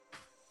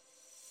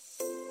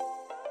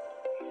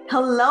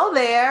Hello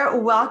there.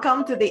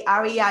 Welcome to the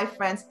REI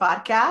Friends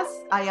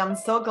podcast. I am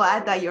so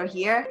glad that you're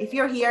here. If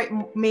you're here,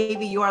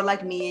 maybe you are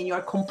like me and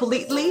you're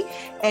completely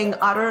and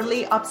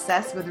utterly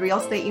obsessed with real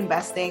estate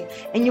investing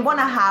and you want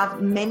to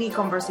have many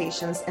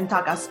conversations and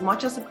talk as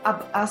much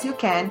as you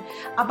can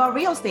about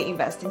real estate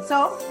investing.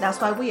 So that's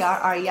why we are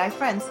REI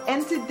Friends.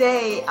 And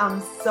today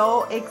I'm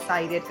so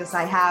excited because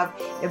I have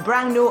a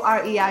brand new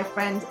REI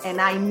friend and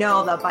I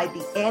know that by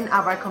the end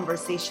of our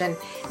conversation,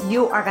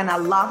 you are going to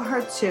love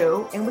her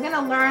too. And we're going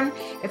to learn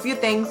a few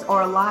things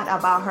or a lot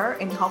about her,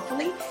 and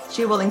hopefully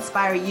she will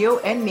inspire you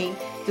and me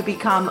to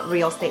become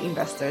real estate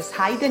investors.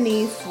 Hi,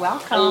 Denise.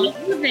 Welcome.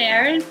 Hello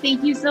there.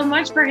 Thank you so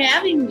much for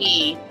having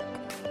me.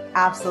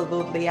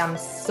 Absolutely. I'm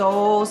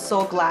so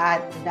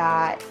glad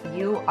that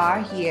you are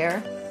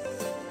here.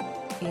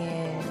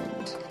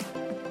 And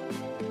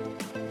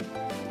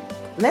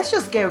let's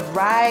just get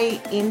right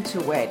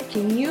into it.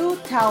 Can you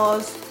tell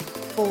us,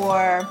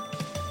 for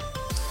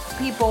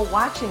people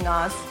watching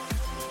us,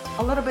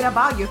 a little bit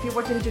about you? If you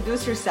were to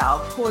introduce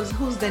yourself,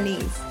 who's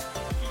Denise?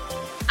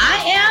 I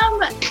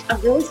am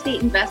a real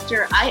estate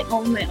investor. I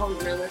own my own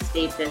real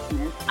estate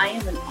business. I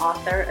am an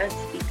author, a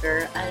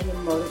speaker, I'm a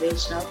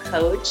motivational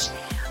coach.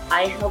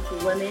 I help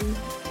women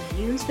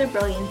use their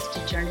brilliance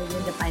to journey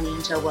into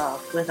financial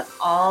wealth with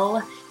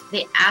all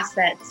the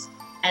assets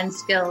and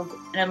skills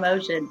and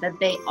emotion that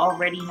they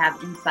already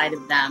have inside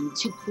of them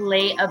to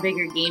play a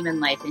bigger game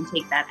in life and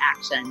take that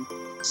action.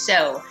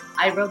 So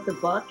I wrote the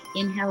book,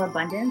 Inhale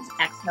Abundance,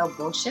 Exhale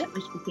Bullshit,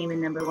 which became a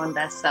 #1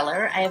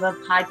 bestseller. I have a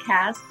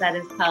podcast that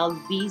is called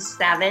Be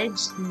Savage,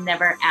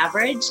 Never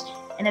Average.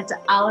 And it's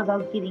all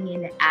about getting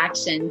into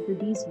action for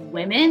these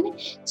women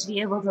to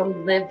be able to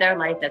live their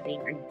life that they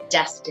are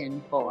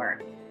destined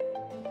for.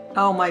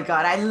 Oh my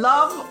God, I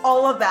love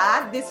all of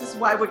that. This is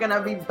why we're going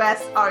to be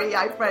best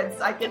REI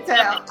friends, I can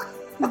tell.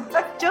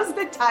 Just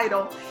the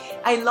title.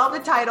 I love the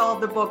title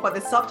of the book, but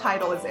the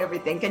subtitle is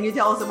everything. Can you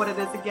tell us what it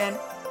is again?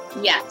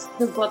 Yes,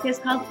 the book is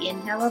called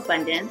Inhale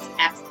Abundance,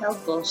 Exhale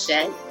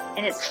Bullshit,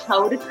 and it's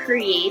how to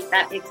create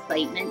that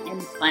excitement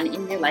and fun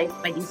in your life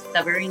by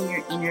discovering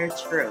your inner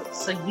truth.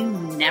 So you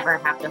never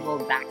have to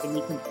hold back and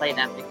you can play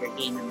that bigger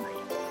game in life.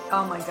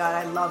 Oh my God,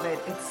 I love it.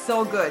 It's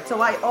so good.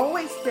 So I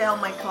always tell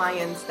my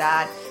clients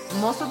that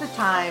most of the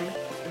time,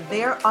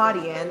 their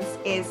audience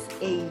is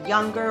a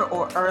younger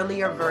or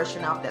earlier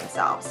version of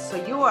themselves. So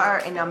you are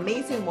an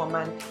amazing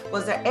woman.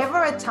 Was there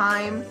ever a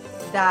time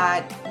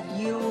that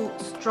you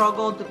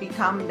struggled to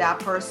become that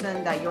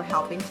person that you're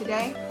helping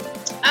today?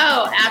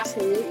 Oh,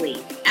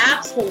 absolutely.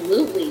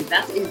 Absolutely.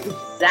 That is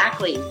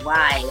exactly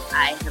why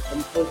I have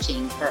been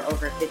coaching for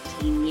over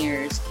 15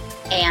 years.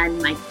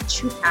 And my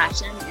true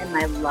passion and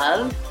my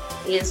love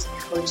is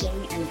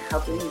coaching and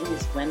helping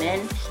these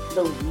women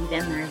believe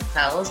in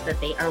themselves that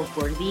they are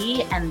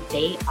worthy and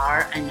they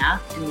are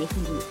enough and they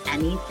can do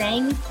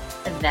anything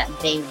that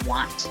they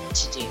want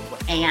to do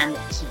and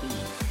to be.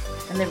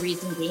 And the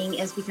reason being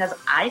is because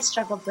I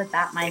struggled with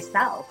that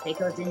myself. It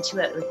goes into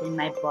it within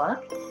my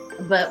book.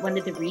 But one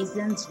of the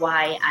reasons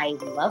why I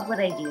love what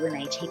I do and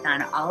I take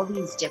on all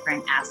these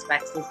different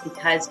aspects is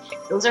because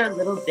those are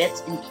little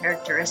bits and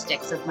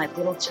characteristics of my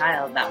little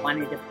child that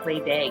wanted to play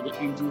big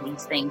and do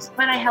these things.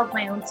 But I held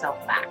my own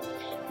self back.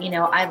 You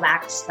know, I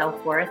lacked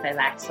self-worth. I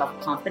lacked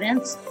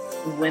self-confidence.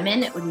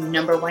 Women,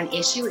 #1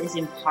 issue is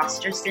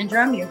imposter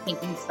syndrome. You're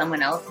thinking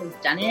someone else has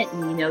done it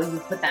and, you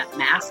put that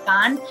mask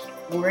on.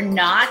 We're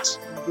not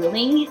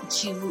willing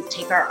to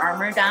take our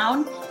armor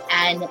down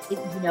and,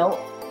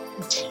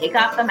 take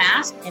off the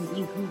mask and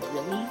be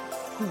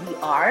who we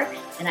are.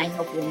 And I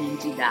help women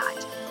do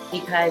that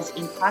because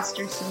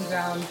imposter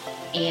syndrome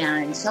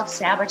and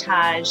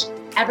self-sabotage,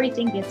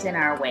 everything gets in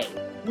our way.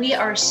 We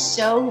are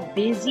so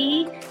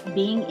busy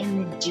being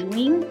in the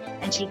doing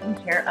and taking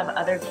care of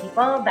other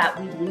people that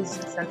we lose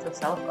the sense of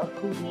self of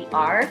who we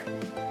are.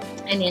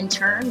 And in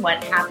turn,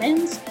 what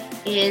happens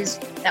is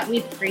that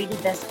we've created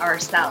this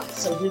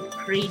ourselves. So we've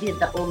created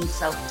the own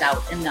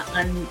self-doubt and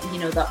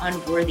the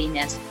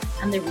unworthiness.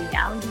 And the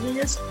reality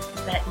is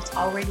that it's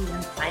already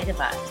inside of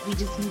us. We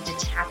just need to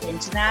tap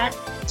into that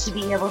to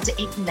be able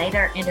to ignite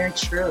our inner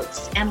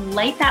truths and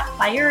light that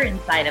fire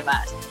inside of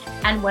us.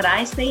 And what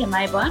I say in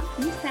my book,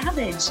 be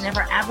savage,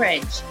 never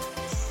average.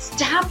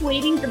 Stop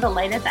waiting for the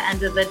light at the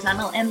end of the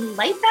tunnel and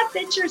light that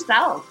bitch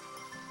yourself.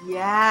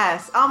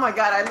 Yes. Oh my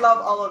God. I love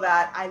all of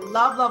that. I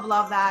love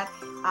that.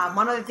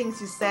 One of the things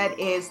you said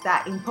is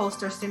that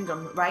imposter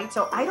syndrome, right?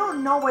 So I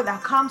don't know where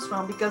that comes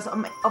from because,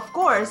 of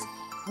course,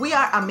 we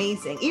are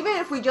amazing. Even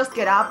if we just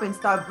get up and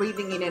start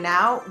breathing in and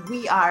out,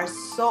 we are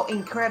so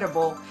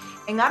incredible.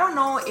 And I don't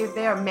know if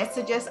there are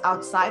messages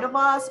outside of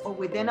us or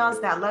within us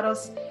that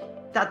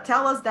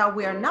tell us that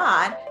we are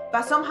not,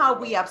 but somehow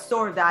we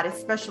absorb that,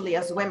 especially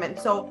as women.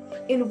 So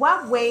in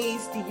what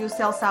ways do you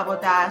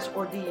self-sabotage,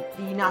 or do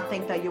you not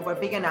think that you were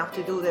big enough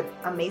to do the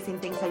amazing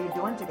things that you're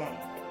doing today?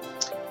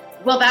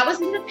 Well, that was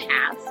in the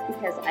past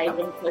because I've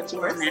been coaching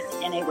on that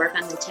and I work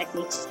on the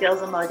techniques,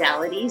 skills, and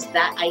modalities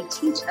that I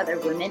teach other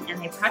women and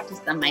I practice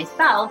them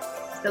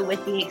myself So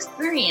with the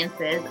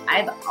experiences,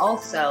 I've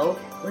also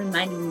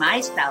reminding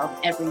myself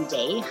every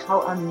day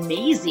how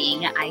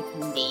amazing I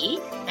can be,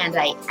 and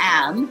I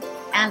am,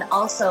 and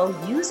also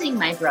using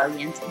my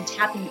brilliance and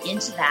tapping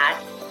into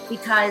that,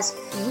 because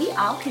we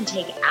all can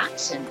take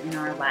action in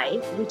our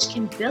life, which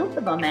can build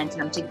the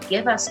momentum to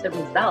give us the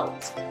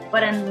results.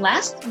 But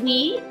unless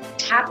we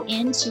tap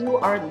into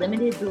our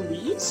limited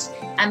beliefs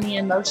and the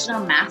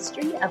emotional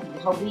mastery of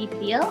how we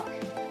feel,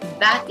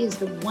 that is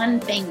the one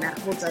thing that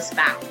holds us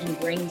back and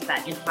brings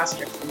that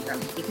imposter syndrome,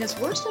 because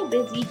we're so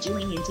busy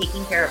doing and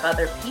taking care of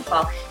other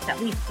people that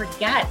we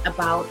forget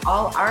about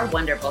all our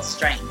wonderful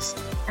strengths.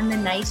 And the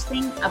nice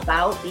thing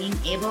about being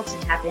able to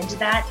tap into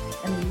that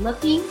and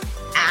looking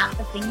at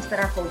the things that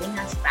are holding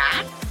us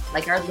back,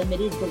 like our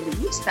limited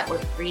beliefs that were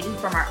created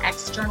from our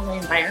external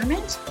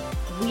environment,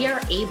 we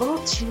are able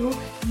to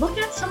look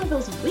at some of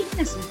those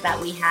weaknesses that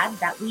we had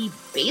that we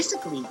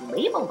basically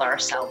labeled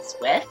ourselves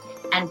with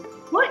and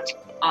put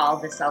all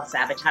the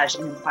self-sabotage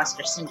and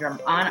imposter syndrome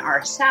on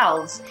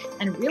ourselves,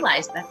 and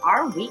realize that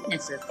our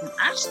weaknesses can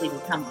actually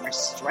become our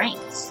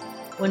strengths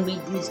when we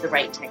use the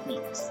right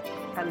techniques.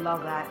 I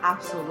love that.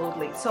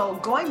 Absolutely. So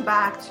going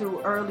back to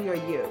earlier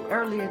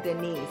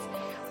Denise,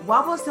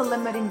 what was the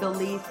limiting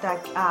belief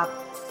that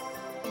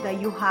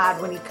you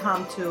had when it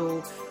come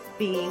to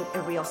being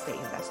a real estate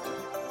investor,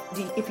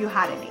 if you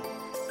had any?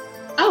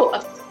 Oh,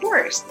 of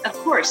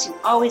course, you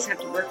always have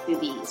to work through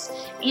these.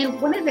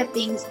 And one of the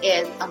things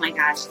is, oh my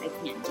gosh, I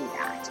can't do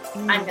that.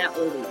 I'm not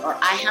worthy, or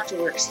I have to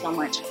work so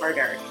much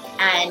harder.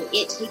 And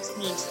it takes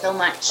me so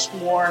much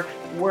more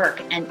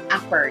work and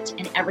effort,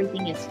 and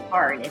everything is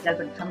hard. It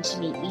doesn't come to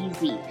me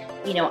easy.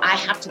 I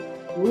have to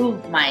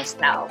prove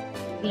myself.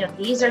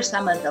 These are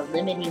some of the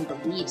limiting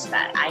beliefs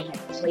that I had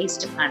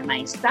placed upon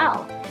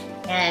myself.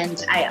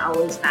 And I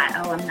always thought,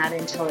 oh, I'm not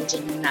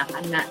intelligent enough.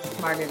 I'm not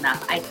smart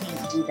enough. I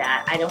can't do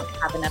that. I don't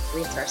have enough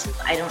resources.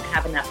 I don't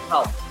have enough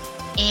help.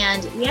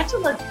 And we have to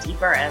look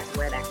deeper as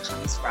where that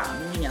comes from.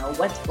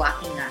 What's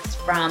blocking us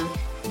from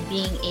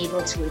being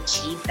able to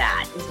achieve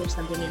that? Is there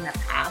something in the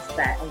past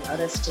that allowed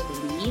us to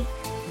believe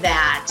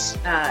that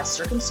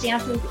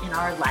circumstances in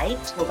our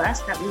life told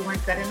us that we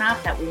weren't good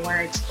enough, that we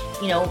weren't,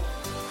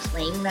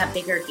 playing that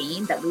bigger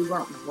game, that we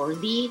weren't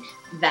worthy,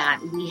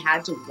 that we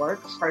had to work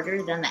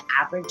harder than the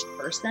average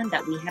person,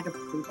 that we had to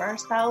prove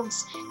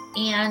ourselves?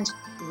 And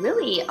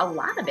really, a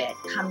lot of it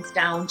comes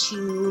down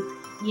to,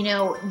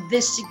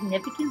 the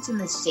significance and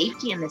the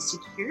safety and the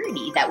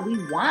security that we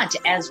want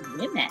as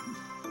women,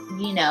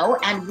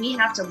 and we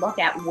have to look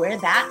at where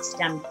that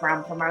stemmed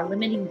from our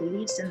limiting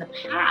beliefs in the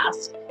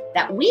past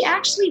that we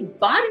actually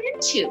bought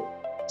into,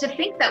 to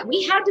think that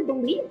we had to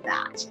believe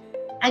that.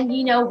 And,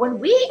 when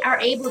we are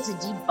able to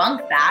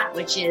debunk that,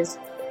 which is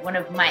one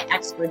of my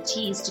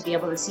expertise, to be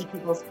able to see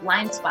people's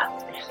blind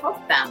spots to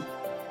help them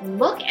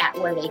look at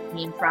where they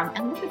came from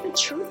and look at the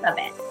truth of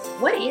it.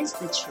 What is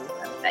the truth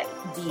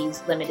of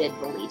these limited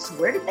beliefs?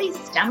 Where did they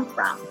stem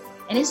from?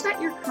 And is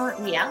that your current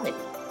reality?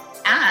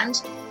 And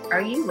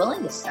are you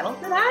willing to settle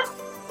for that?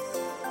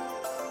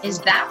 Is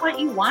that what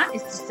you want,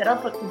 is to settle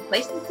for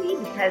complacency?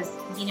 Because,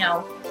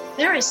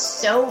 there is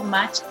so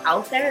much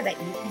out there that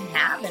you can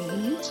have. And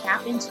when you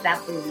tap into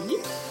that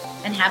belief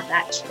and have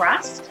that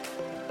trust,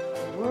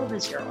 the world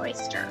is your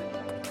oyster.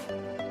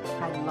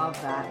 I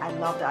love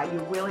that.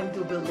 You're willing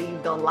to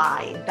believe the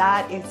lie.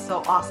 That is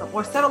so awesome.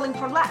 Or settling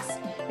for less,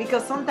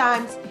 because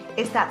sometimes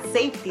it's that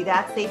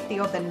safety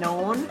of the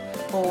known,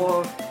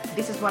 or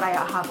this is what I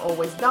have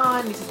always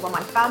done. This is what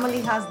my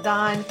family has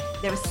done.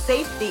 There's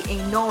safety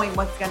in knowing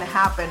what's going to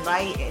happen,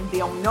 right? And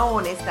the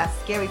unknown is that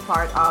scary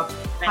part of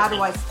how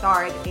do I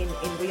start in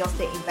real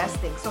estate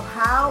investing. So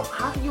how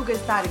do you get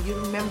started? You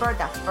remember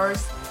that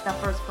first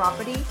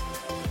property?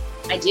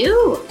 I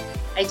do.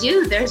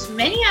 There's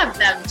many of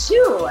them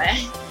too.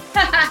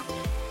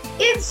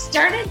 It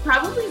started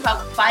probably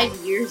about 5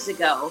 years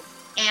ago.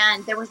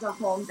 And there was a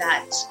home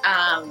that,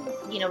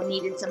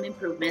 needed some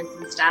improvements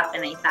and stuff.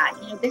 And I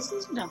thought, this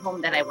isn't a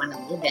home that I want to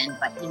live in,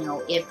 but,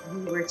 if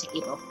we were to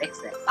able to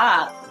fix it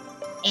up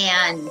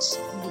and,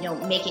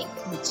 make it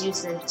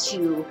conducive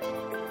to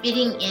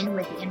fitting in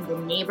within the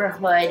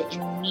neighborhood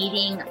and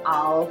meeting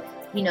all,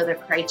 the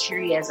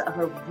criteria of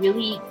a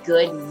really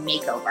good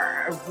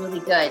makeover, a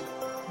really good,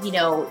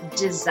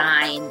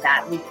 design,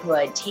 that we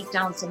could take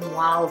down some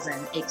walls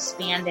and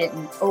expand it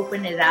and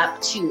open it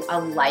up to a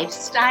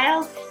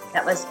lifestyle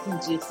that was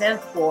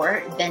conducive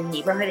for the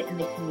neighborhood and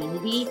the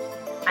community.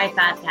 I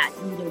thought that,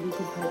 we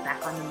could put it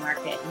back on the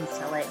market and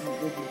sell it, and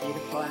it would be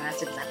beautiful. And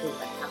that's exactly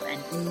what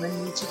happened. And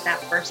when we took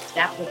that first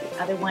step with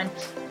the other one,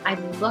 I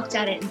looked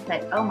at it and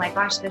said, oh my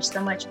gosh, there's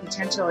so much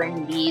potential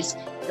in these.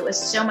 It was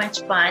so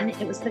much fun.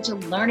 It was such a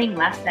learning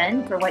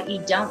lesson for what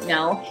you don't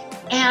know.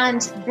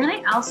 And then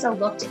I also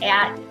looked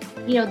at,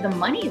 the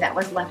money that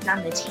was left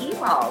on the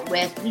table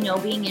with,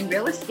 being in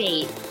real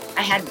estate.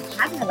 I hadn't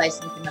had my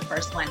license in the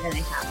first one, and I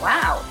thought,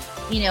 wow,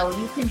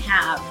 you can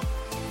have,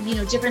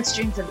 different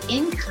streams of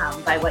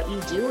income by what you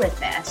do with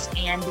this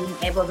and being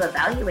able to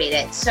evaluate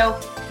it. So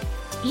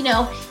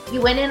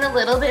you went in a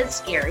little bit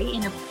scary.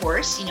 And of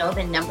course,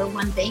 the number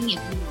one thing, if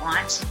you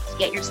want to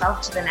get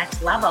yourself to the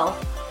next level,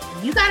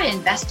 you got to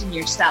invest in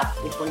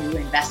yourself before you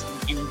invest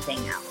in anything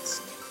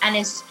else. And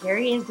as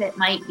scary as it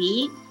might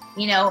be,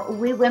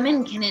 we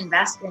women can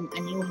invest in a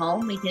new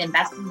home. We can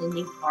invest in a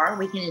new car.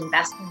 We can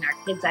invest in our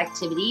kids'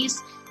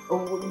 activities,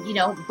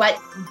 but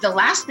the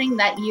last thing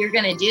that you're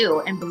going to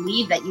do and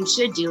believe that you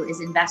should do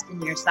is invest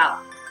in yourself.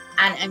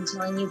 And I'm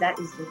telling you, that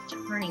is the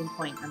turning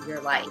point of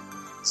your life.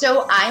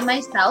 So I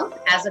myself,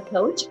 as a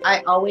coach,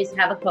 I always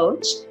have a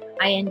coach.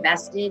 I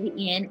invested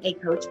in a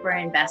coach for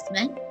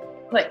investment,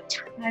 put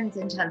tons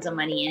and tons of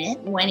money in it,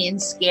 went in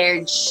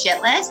scared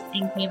shitless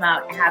and came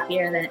out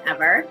happier than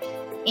ever.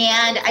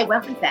 And I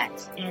went with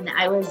it, and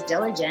I was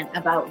diligent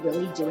about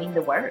really doing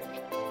the work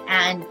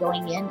and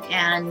going in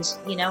and,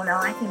 now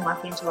I can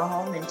walk into a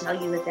home and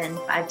tell you within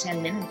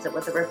 5-10 minutes of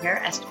what the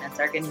repair estimates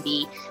are going to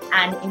be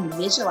and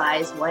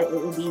visualize what it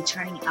will be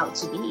turning out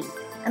to be.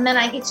 And then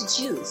I get to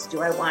choose.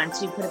 Do I want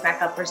to put it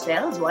back up for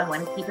sale? Do I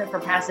want to keep it for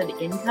passive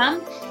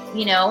income?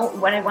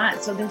 What I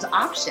want. So there's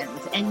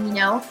options. And,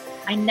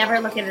 I never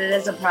look at it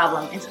as a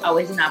problem. It's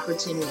always an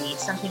opportunity.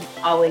 Something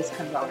always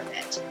comes out of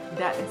it.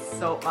 That is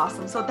so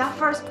awesome. So that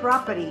first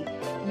property,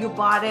 you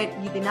bought it,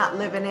 you did not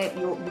live in it,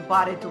 you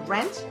bought it to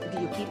rent. Do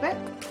you keep it?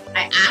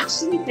 I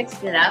actually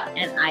fixed it up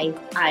and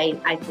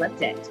I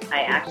flipped it.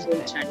 I actually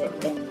turned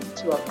it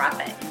into a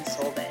profit and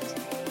sold it.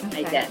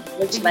 Okay. I did.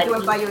 Did you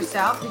do it by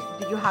yourself?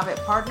 Did you have a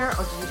partner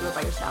or did you do it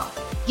by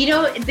yourself?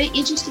 The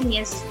interesting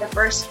is the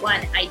first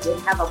one I did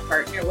have a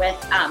partner with,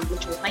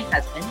 which was my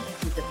husband.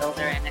 He's a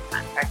builder and a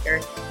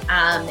contractor.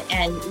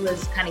 And he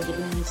was kind of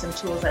giving me some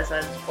tools as I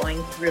was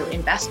going through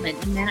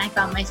investment. And then I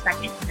found my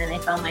second, and then I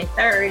found my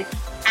third.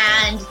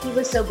 And he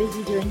was so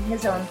busy doing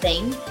his own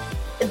thing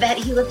that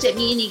he looked at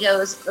me and he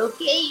goes,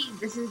 okay,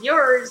 this is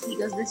yours. He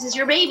goes, this is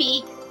your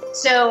baby.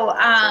 So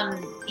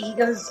he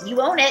goes, you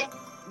own it.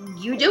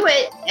 You do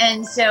it.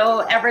 And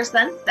so ever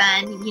since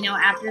then,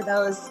 after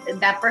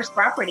that first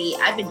property,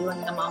 I've been doing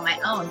them on my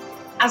own.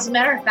 As a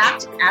matter of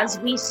fact, as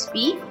we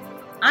speak,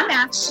 I'm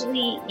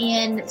actually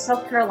in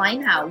South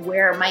Carolina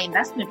where my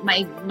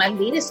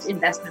latest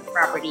investment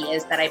property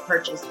is that I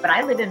purchased, but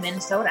I live in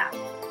Minnesota.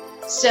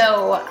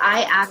 So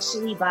I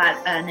actually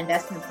bought an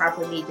investment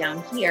property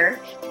down here,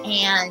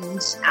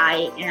 and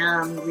I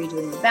am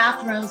redoing the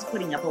bathrooms,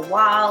 putting up a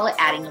wall,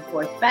 adding a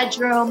fourth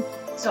bedroom.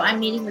 So I'm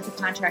meeting with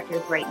the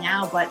contractors right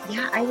now, but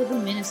yeah, I live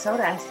in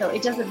Minnesota. So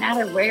it doesn't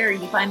matter where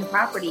you find the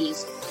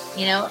properties,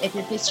 if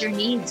it fits your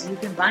needs, you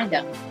can find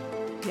them.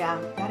 Yeah,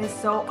 that is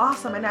so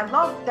awesome. And I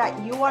love that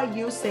you are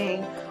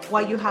using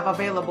what you have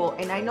available.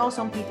 And I know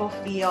some people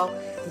feel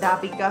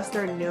that because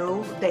they're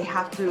new, they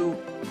have to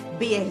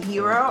be a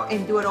hero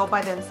and do it all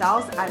by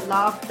themselves. I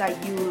love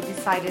that you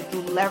decided to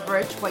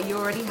leverage what you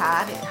already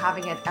had,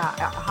 having a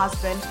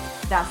husband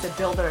that's a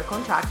builder, a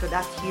contractor,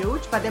 that's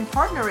huge, but then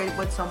partner it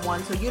with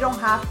someone so you don't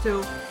have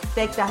to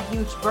take that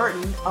huge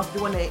burden of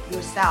doing it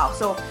yourself.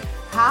 So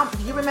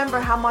do you remember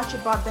how much you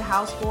bought the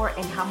house for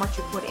and how much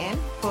you put in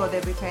for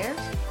the repairs,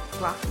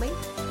 roughly?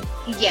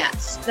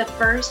 Yes, the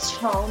first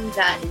home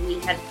that we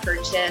had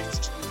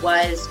purchased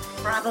was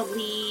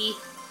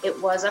it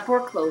was a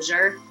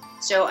foreclosure.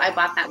 So I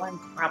bought that one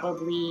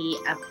probably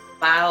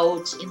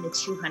about in the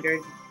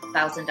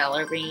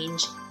 $200,000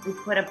 range. We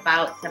put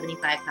about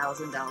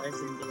 $75,000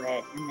 into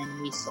it, and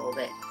then we sold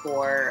it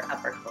for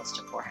upper close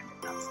to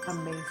 $400,000.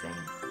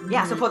 Amazing.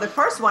 Yeah. So for the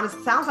first one, it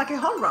sounds like a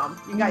home run.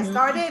 You guys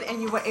started,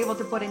 and you were able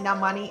to put in that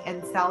money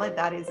and sell it.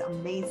 That is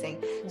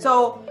amazing.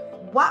 So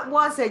what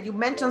was it? You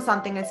mentioned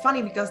something. It's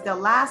funny because the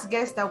last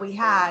guest that we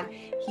had,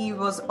 he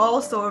was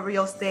also a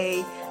real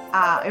estate,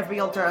 a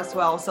realtor as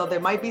well. So there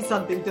might be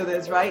something to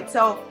this, right?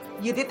 So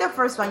you did the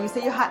first one. You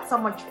said you had so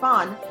much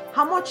fun.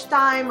 How much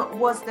time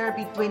was there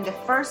between the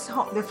first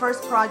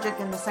project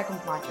and the second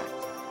project?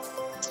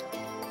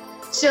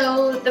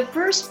 So the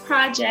first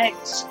project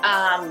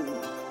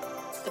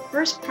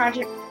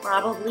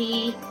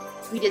probably,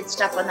 we did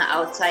stuff on the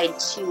outside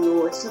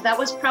too. So that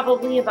was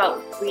probably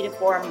about 3 to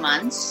 4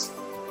 months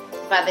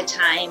by the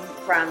time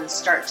from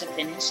start to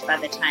finish, by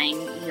the time,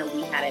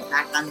 we had it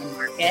back on the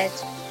market.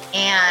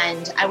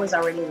 And I was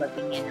already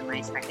looking into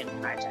my second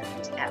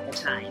project at the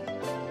time.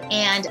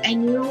 And I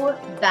knew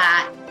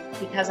that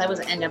because I was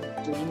end up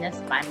doing this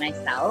by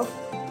myself,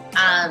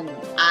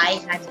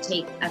 I had to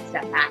take a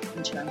step back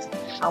in terms of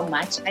how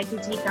much I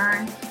could take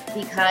on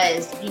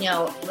because,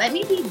 let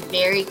me be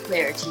very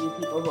clear to you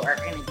people who are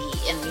going to be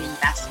in the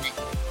investment.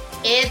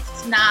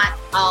 It's not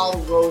all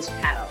rose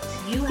petals.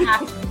 You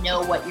have to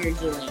know what you're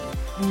doing.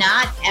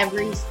 Not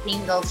every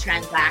single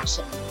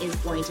transaction is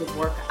going to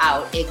work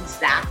out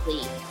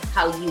exactly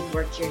how you've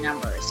worked your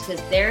numbers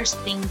because there's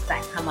things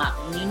that come up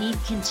and you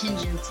need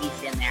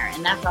contingencies in there,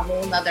 and that's a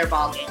whole nother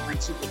ballgame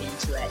once you get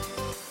into it.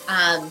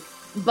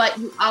 But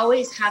you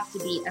always have to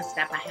be a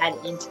step ahead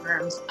in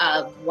terms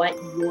of what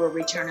your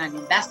return on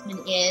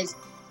investment is,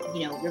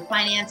 your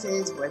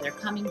finances, where they're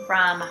coming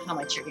from, how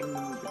much you're going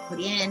to need to put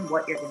in,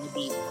 what you're going to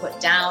be put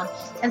down.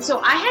 And so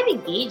I had to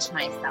gauge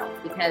myself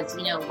because,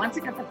 once I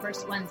got the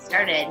first one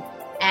started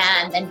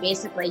and then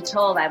basically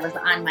told I was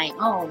on my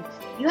own.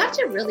 You have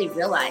to really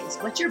realize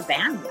what's your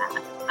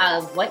bandwidth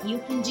of what you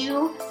can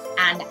do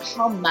and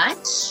how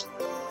much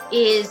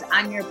is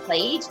on your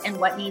plate and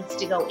what needs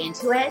to go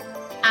into it.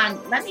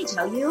 And let me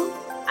tell you,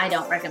 I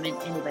don't recommend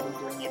anybody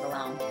doing it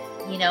alone.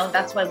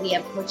 That's why we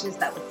have coaches.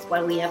 That's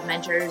why we have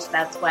mentors.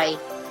 That's why,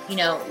 we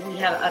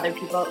have other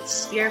people.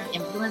 Sphere of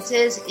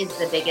influences is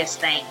the biggest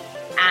thing.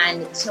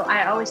 And so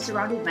I always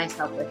surrounded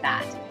myself with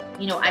that.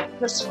 I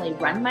personally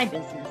run my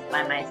business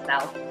by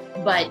myself,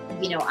 but,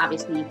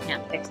 obviously you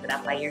can't fix it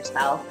up by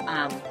yourself.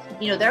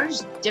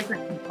 There's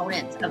different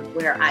components of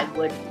where I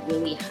would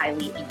really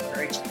highly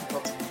encourage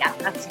people to get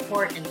that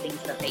support and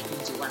things that they can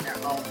do on their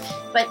own.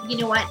 But you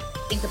know what?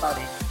 Think about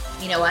it.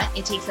 You know what?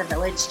 It takes a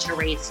village to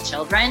raise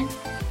children.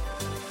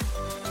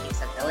 It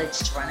takes a village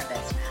to run a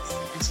business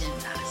and to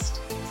invest.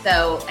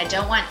 So I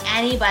don't want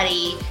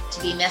anybody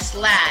to be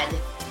misled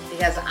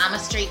because I'm a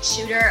straight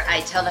shooter.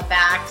 I tell the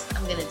facts.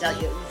 I'm going to tell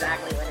you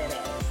exactly what it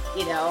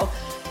is.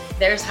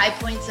 There's high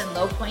points and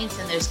low points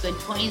and there's good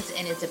points,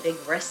 and it's a big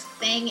risk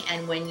thing.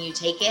 And when you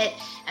take it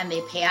and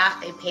they pay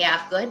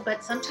off good.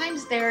 But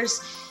sometimes there's,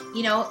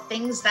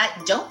 things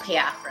that don't pay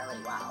off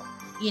really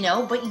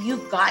well, but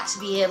you've got to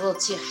be able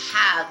to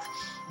have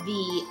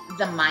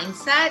the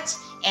mindset,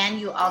 and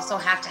you also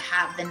have to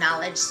have the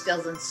knowledge,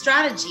 skills, and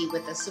strategy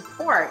with the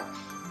support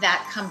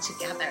that come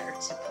together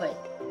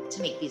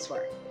to make these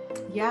work.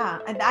 Yeah.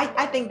 And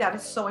I think that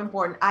is so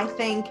important. I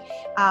think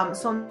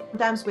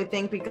sometimes we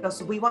think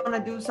because we want to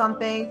do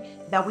something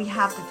that we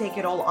have to take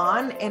it all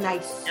on. And I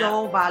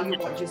so value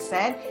what you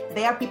said.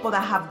 There are people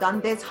that have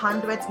done this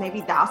hundreds,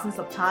 maybe thousands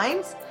of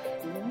times.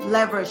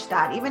 Leverage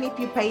that. Even if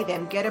you pay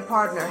them, get a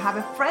partner, have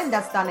a friend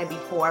that's done it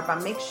before,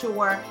 but make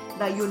sure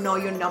that you know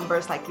your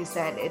numbers. Like you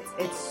said,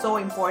 it's so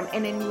important.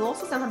 And then you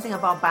also said something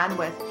about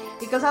bandwidth,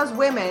 because as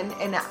women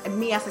and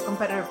me as a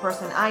competitive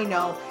person, I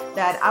know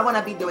that I want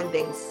to be doing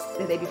things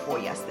the day before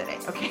yesterday.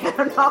 Okay. I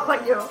don't know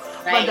about you,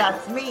 but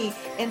that's me.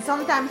 And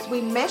sometimes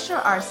we measure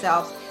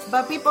ourselves,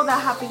 but people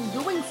that have been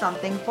doing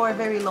something for a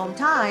very long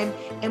time,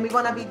 and we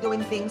want to be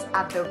doing things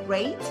at the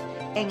rate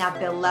and at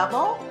the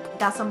level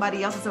that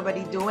somebody else is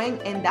already doing,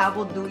 and that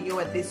will do you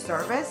a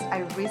disservice. I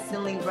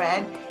recently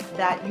read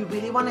that you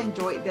really want to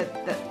enjoy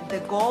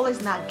the goal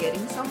is not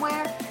getting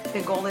somewhere,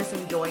 the goal is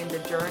enjoying the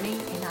journey.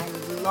 And I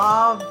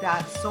love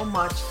that so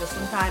much, because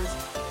sometimes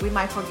we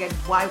might forget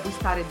why we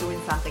started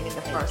doing something in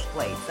the first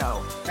place.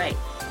 So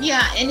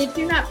yeah, and if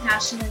you're not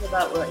passionate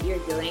about what you're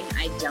doing,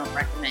 I don't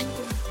recommend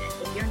doing it.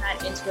 If you're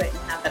not into it and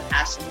have the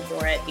passion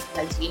for it,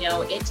 because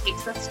it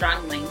takes a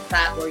strong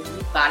mindset where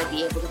you've got to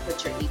be able to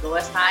put your ego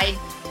aside,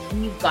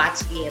 and you've got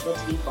to be able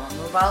to be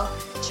vulnerable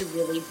to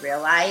really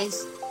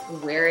realize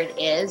where it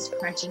is,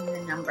 crunching the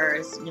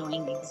numbers,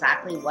 knowing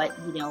exactly what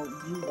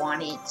you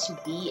want it to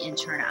be and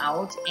turn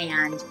out,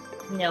 and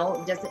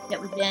does it fit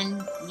within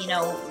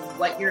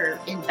what your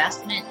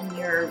investment and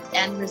your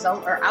end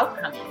result or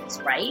outcome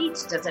is, right?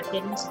 Does it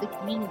fit into the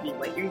community,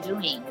 what you're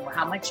doing?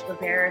 How much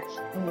repair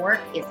and work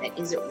is it?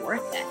 Is it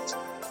worth it?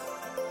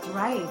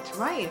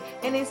 Right.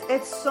 And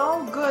it's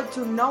so good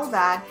to know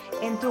that,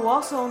 and to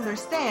also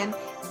understand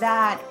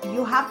that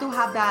you have to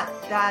have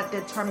that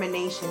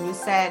determination. You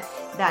said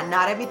that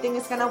not everything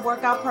is going to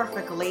work out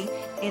perfectly,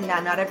 and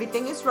that not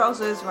everything is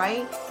roses,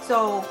 right?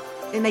 So,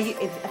 and I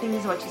think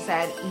this is what you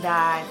said,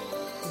 that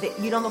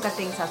you don't look at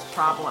things as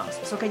problems.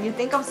 So can you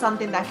think of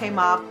something that came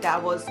up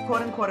that was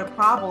quote unquote a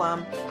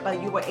problem,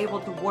 but you were able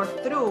to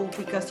work through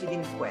because you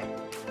didn't quit?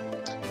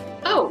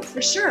 Oh,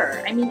 for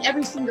sure. I mean,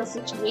 every single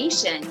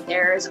situation,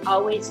 there's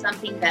always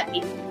something that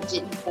maybe you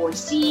didn't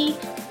foresee,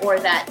 or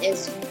that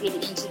as you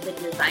get into the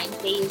design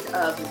phase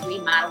of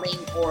remodeling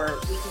or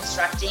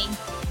reconstructing,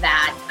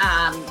 that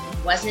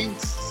wasn't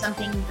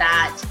something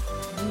that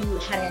you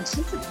had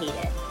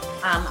anticipated.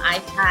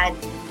 I've had,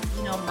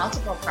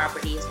 multiple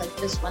properties like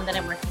this one that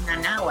I'm working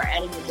on now. We're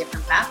adding a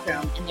different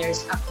bathroom, and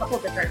there's a couple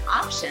different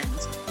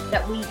options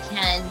that we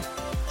can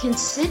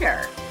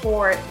consider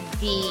for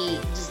the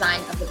design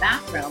of the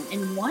bathroom.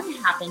 And one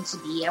happened to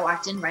be, I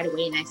walked in right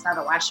away and I saw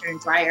the washer and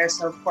dryer.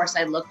 So of course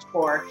I looked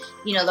for,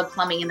 the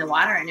plumbing and the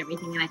water and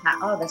everything. And I thought,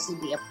 oh, this would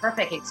be a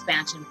perfect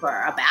expansion for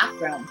a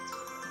bathroom.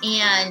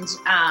 And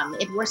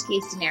in worst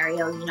case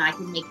scenario, I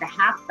can make the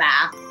half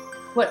bath,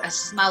 put a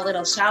small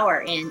little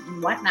shower in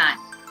and whatnot.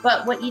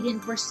 But what you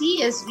didn't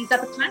foresee is you've got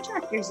the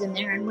contractors in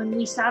there. And when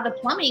we saw the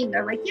plumbing,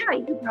 they're like, yeah,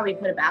 you could probably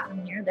put a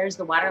bathroom here. There's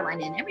the water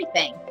line and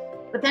everything.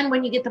 But then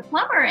when you get the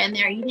plumber in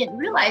there, you didn't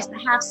realize the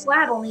half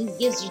slab only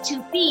gives you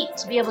 2 feet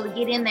to be able to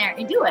get in there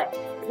and do it.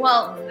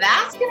 Well,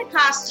 that's going to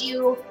cost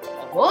you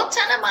a whole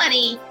ton of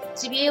money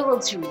to be able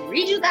to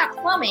redo that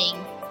plumbing.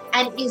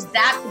 And is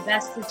that the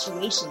best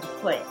situation to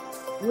put it?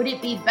 Would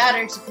it be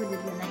better to put it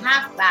in the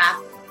half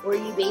bath, where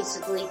you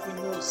basically can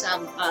move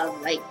some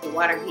of like the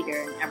water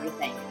heater and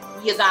everything?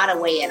 You got to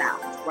weigh it out,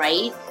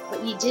 right?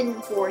 But you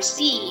didn't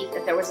foresee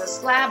that there was a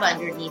slab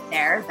underneath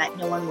there that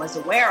no one was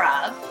aware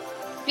of,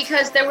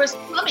 because there was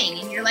plumbing,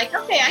 and you're like,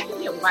 okay, I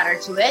can get water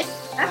to it.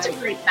 That's a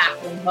great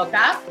bathroom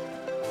hookup.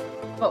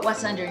 But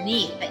what's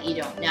underneath that you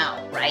don't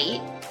know,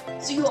 right?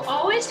 So you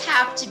always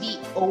have to be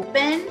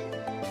open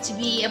to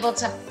be able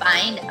to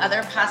find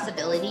other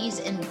possibilities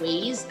and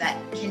ways that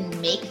can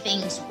make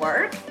things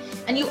work.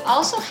 And you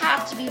also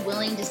have to be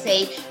willing to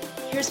say,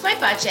 here's my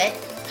budget.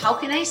 How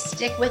can I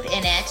stick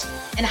within it?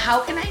 And how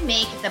can I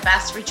make the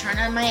best return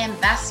on my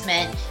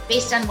investment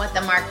based on what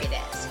the market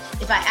is?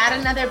 If I add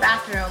another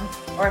bathroom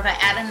or if I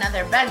add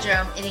another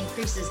bedroom, it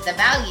increases the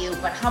value,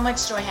 but how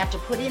much do I have to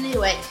put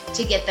into it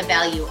to get the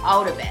value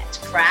out of it,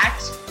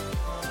 correct?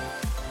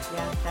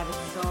 Yeah, that is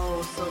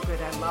so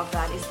good. I love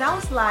that. It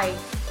sounds like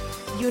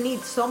you need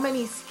so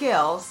many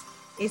skills.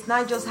 It's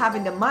not just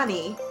having the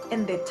money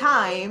and the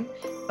time,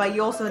 but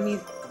you also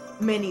need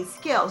many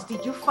skills.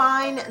 Did you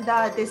find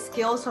that the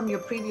skills from your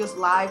previous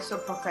lives or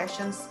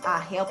professions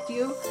helped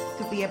you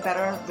to be a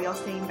better real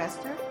estate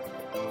investor?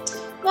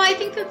 Well, I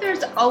think that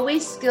there's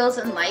always skills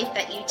in life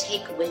that you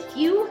take with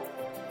you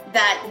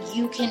that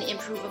you can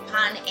improve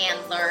upon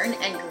and learn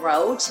and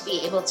grow to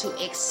be able to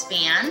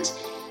expand.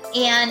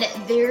 And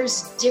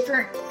there's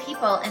different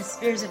people and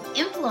spheres of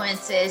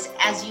influences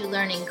as you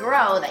learn and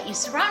grow that you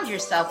surround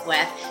yourself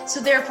with.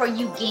 So therefore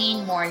you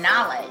gain more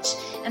knowledge.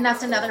 And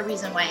that's another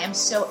reason why I'm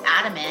so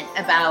adamant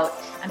about,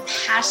 I'm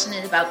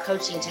passionate about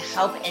coaching to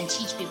help and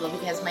teach people,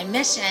 because my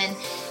mission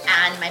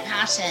and my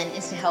passion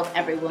is to help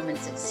every woman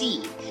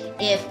succeed.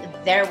 If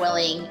they're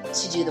willing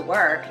to do the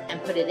work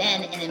and put it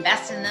in and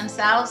invest in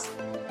themselves,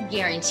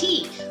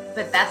 guarantee.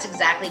 But that's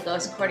exactly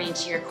goes according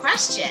to your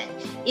question.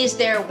 Is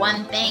there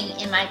one thing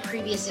in my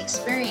previous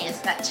experience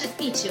that took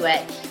me to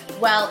it?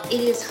 Well,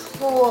 it is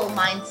whole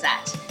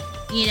mindset.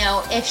 You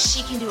know, if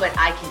she can do it,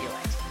 I can do it.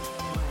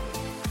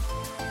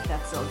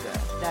 That's so good.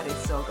 That is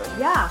so good.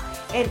 Yeah.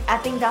 And I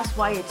think that's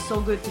why it's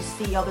so good to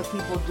see other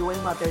people doing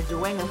what they're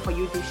doing and for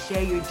you to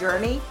share your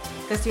journey,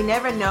 because you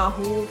never know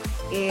who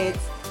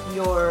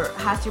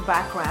has your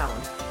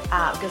background.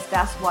 Because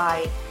that's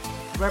why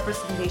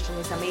representation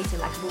is amazing.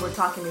 Like we were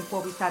talking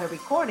before we started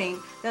recording,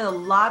 there's a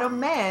lot of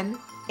men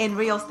in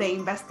real estate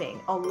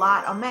investing, a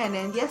lot of men.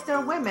 And yes, there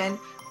are women,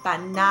 but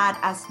not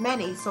as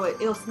many. So it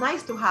was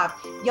nice to have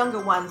younger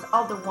ones,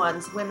 older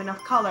ones, women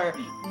of color,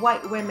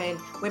 white women,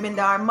 women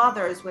that are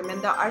mothers,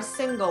 women that are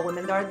single,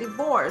 women that are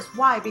divorced.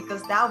 Why?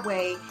 Because that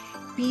way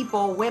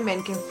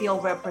women can feel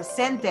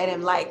represented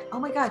and like, oh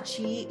my God,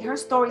 her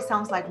story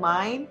sounds like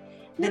mine.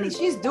 Then if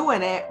she's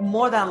doing it,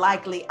 more than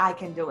likely I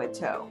can do it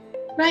too.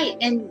 Right.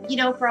 And, you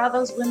know, for all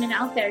those women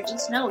out there,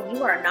 just know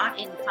you are not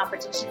in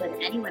competition with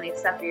anyone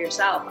except for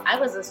yourself. I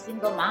was a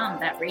single mom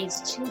that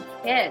raised 2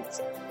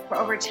 kids for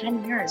over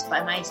 10 years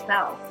by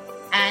myself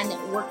and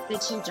worked the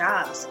 2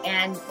 jobs.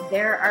 And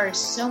there are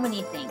so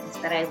many things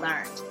that I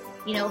learned.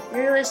 You know,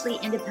 fearlessly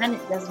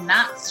independent does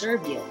not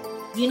serve you.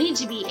 You need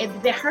to be,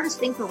 the hardest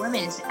thing for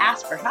women is to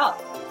ask for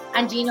help.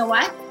 And do you know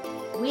what?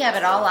 We have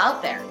it all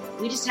out there.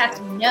 We just have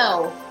to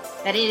know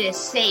that it is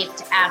safe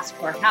to ask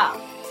for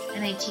help.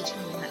 And I teach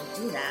women how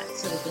to do that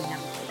so that they have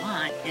what they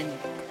want. And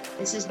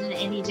this isn't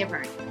any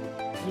different.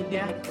 You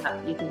can pick it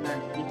up, you can learn.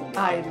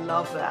 I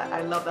love that.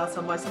 I love that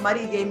so much.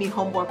 Somebody gave me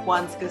homework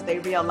once because they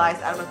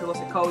realized, I don't know if it was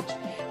a coach,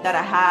 that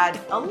I had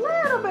a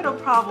little bit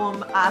of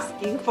problem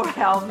asking for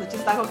help. It's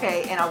just like,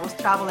 okay. And I was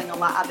traveling a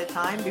lot at the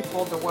time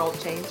before the world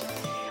changed.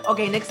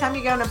 Okay, next time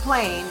you get on a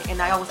plane,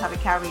 and I always have a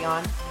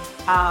carry-on,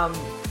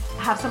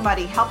 let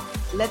somebody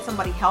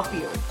help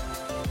you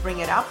bring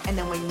it up. And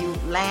then when you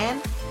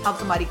land, help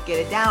somebody get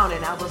it down.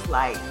 And I was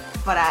like,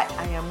 but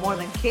I am more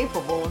than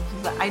capable.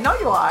 She's like, I know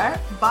you are,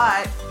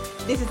 but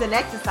this is an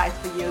exercise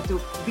for you to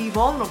be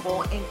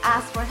vulnerable and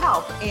ask for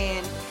help.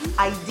 And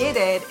I did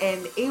it,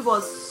 and it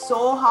was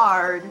so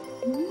hard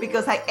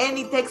because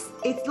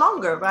it's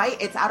longer, right?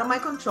 It's out of my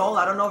control.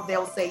 I don't know if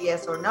they'll say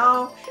yes or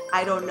no.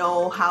 I don't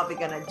know how they're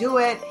gonna do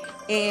it.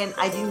 And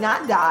I did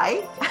not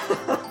die.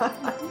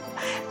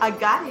 I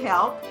got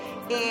help.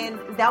 And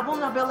that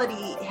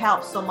vulnerability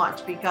helped so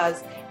much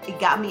because it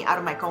got me out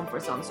of my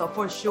comfort zone. So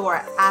for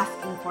sure,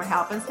 asking for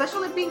help, and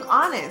especially being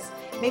honest,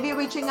 maybe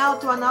reaching out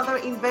to another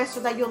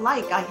investor that you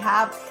like. I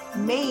have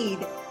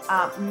made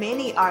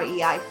many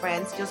REI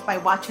friends just by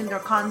watching their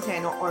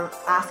content or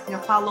asking a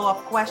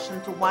follow-up question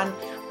to one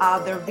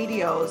of their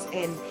videos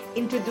and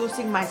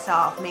introducing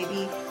myself,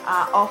 maybe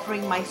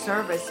offering my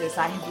services.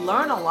 I have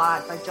learned a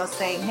lot by just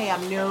saying, hey,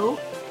 I'm new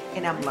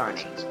and I'm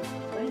learning.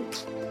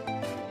 Right.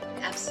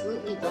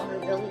 Absolutely.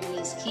 Vulnerability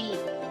is key.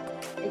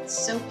 It's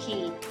so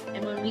key.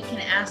 And when we can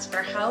ask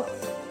for help,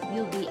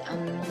 you'll be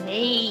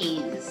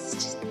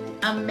amazed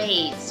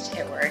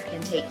at where it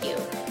can take you,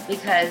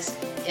 because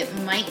it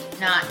might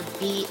not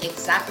be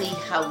exactly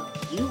how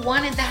you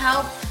wanted the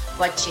help,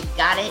 but you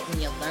got it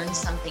and you learned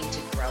something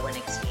to grow and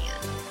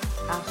expand.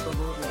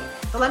 Absolutely.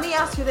 So let me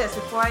ask you this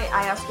before I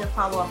ask you a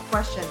follow-up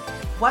question.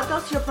 What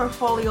does your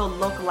portfolio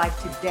look like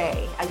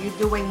today? Are you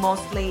doing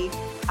mostly,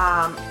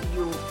 are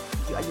you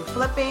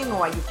flipping,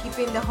 or are you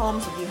keeping the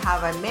homes? Do you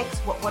have a mix?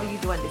 What are you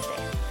doing these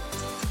days?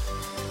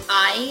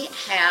 I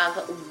have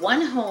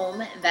one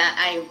home that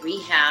I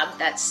rehabbed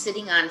that's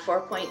sitting on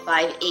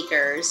 4.5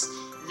 acres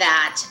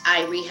that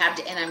I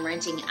rehabbed and I'm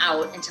renting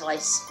out until I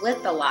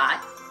split the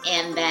lot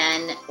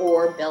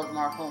or build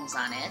more homes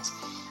on it.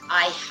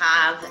 I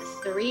have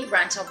 3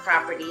 rental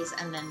properties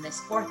and then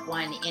this 4th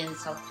one in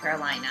South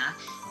Carolina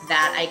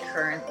that I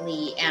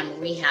currently am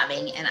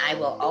rehabbing, and I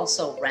will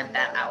also rent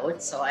that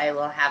out. So I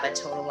will have a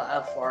total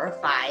of 4 or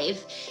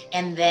 5.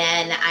 And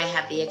then I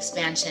have the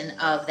expansion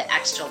of the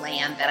extra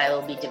land that I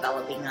will be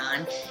developing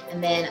on.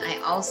 And then I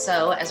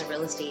also, as a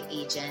real estate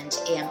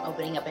agent, am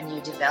opening up a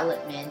new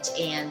development,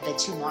 and the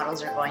 2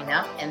 models are going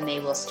up, and they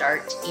will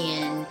start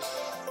in,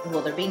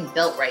 well, they're being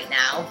built right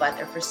now, but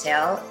they're for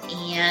sale.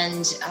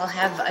 And I'll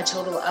have a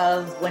total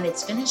of, when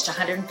it's finished,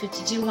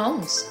 152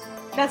 homes.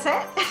 That's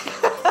it?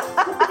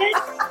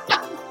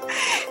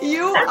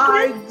 You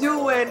are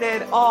doing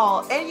it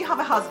all. And you have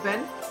a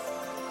husband.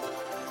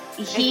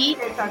 He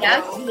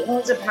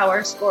owns a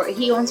power sport.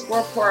 He owns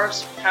 4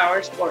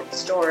 power sport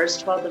stores,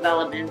 12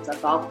 developments, a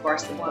golf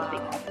course, and something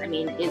else. I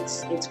mean,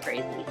 it's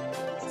crazy.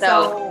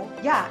 So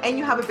yeah, and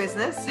you have a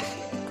business.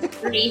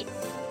 3.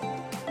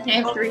 I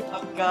have 3.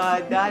 Oh my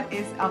God, that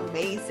is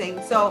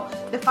amazing. So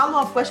the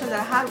follow-up question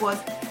that I had was,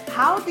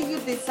 how do you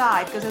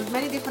decide, because there's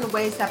many different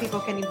ways that people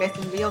can invest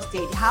in real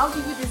estate, how do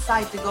you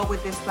decide to go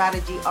with this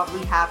strategy of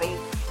rehabbing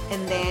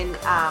and then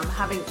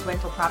having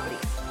rental properties?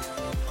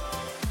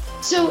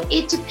 So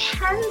it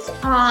depends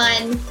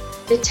on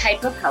the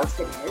type of house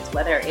it is,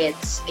 whether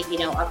it's, a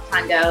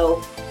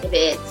condo, if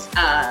it's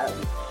a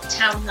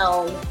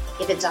townhome,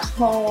 if it's a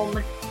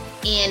home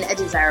in a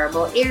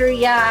desirable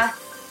area.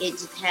 It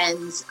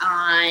depends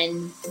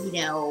on,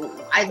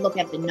 I look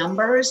at the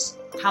numbers,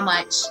 how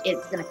much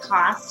it's going to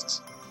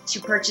cost to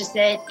purchase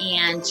it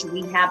and to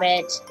rehab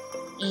it,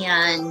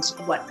 and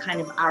what kind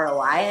of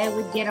ROI I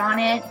would get on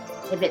it.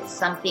 If it's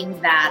something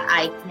that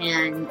I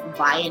can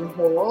buy and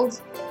hold,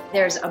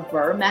 there's a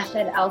BRRRR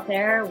method out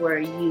there where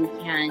you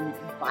can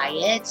buy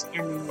it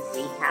and then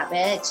rehab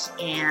it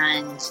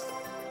and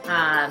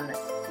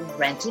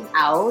rent it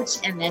out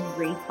and then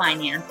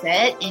refinance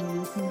it, and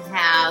you can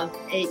have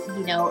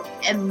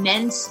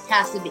immense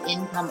passive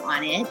income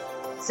on it.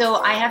 So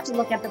I have to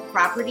look at the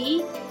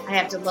property, I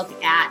have to look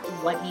at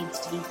what needs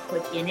to be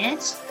put in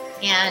it,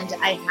 and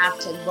I have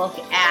to look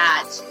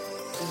at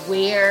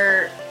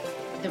where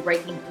the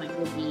breaking point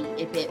would be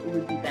if it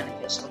would be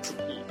beneficial to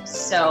keep.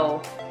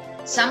 So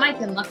some I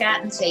can look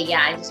at and say,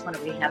 yeah, I just want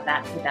to rehab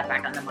that, put that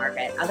back on the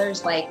market.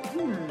 Others like,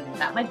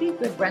 that might be a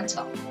good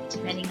rental,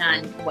 depending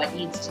on what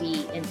needs to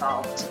be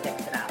involved to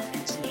fix it up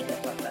and to make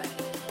it look good.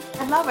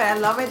 I love it. I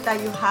love it that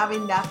you're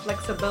having that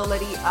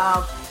flexibility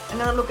of, I'm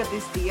going to look at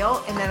this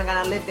deal and then I'm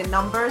going to let the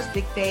numbers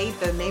dictate,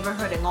 the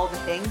neighborhood and all the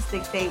things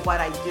dictate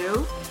what I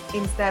do,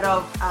 instead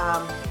of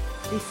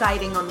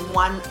deciding on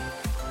one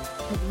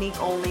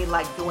technique only,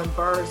 like doing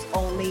BRRRRs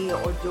only,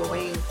 or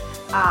doing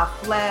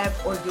flip,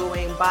 or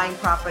doing buying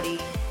property,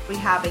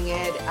 rehabbing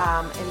it,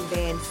 and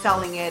then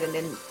selling it, and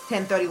then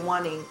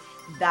 1031ing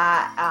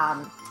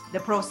that the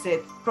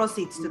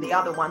proceeds to the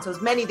other one. So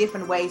there's many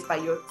different ways,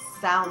 but you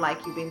sound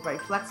like you're being very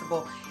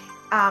flexible.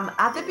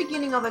 At the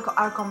beginning of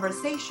our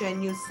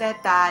conversation, you said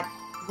that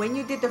when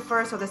you did the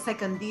first or the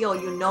second deal,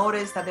 you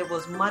noticed that there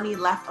was money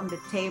left on the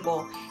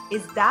table.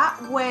 Is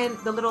that when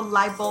the little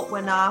light bulb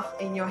went off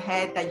in your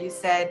head that you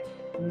said,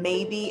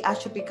 maybe I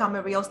should become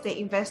a real estate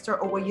investor,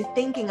 or were you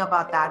thinking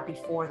about that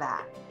before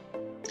that?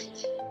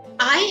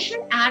 I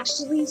had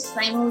actually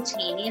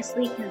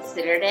simultaneously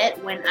considered it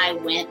when I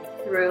went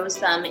through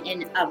some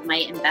of my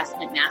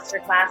investment master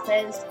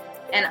classes,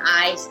 and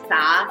I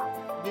saw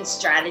the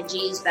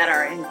strategies that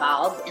are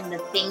involved and the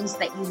things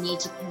that you need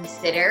to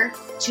consider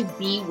to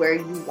be where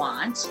you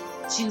want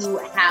to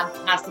have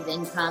passive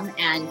income,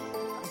 and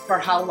for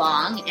how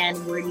long,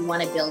 and where you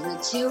want to build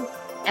it to.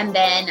 And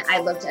then I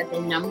looked at the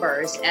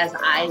numbers as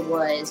I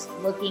was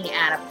looking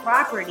at a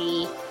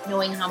property,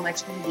 knowing how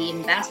much can be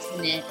invested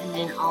in it, and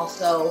then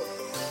also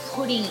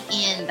putting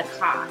in the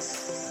costs,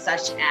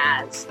 such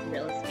as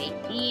real estate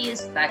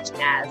fees, such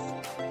as,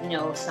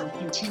 some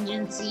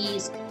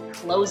contingencies,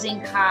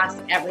 closing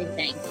costs,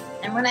 everything.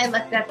 And when I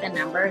looked at the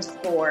numbers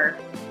for,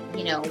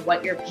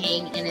 what you're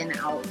paying in and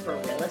out for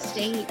real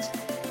estate,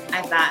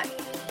 I thought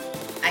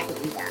I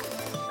could do that.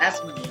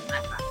 That's money in my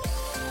pocket.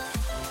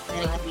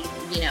 And it could be,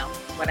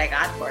 what I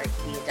got for it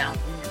could be a down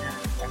payment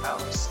on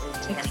another house.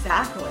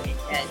 Exactly.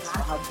 So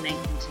how can I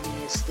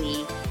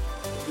continuously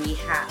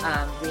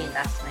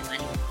reinvest my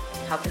money?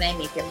 How can I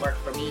make it work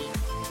for me?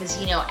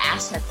 Because,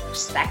 assets are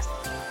sexy.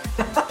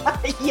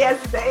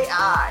 Yes, they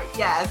are.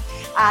 Yes.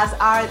 As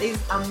are these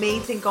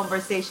amazing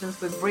conversations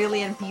with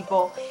brilliant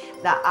people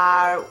that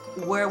are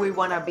where we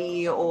want to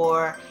be,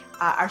 or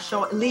are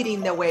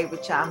leading the way,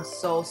 which I'm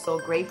so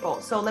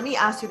grateful. So let me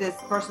ask you this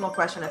personal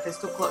question. If it's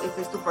too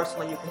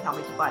personal, you can tell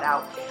me to butt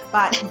out.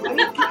 But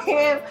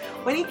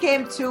when it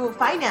came to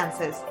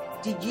finances,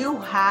 did you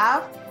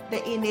have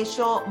the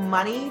initial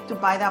money to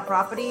buy that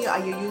property? Are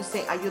you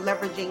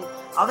leveraging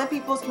other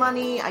people's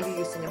money? Are you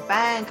using a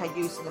bank? Are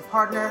you using a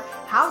partner?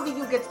 How do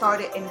you get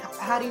started, and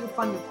how do you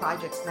fund your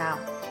projects now?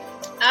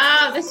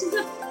 Oh, this is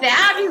a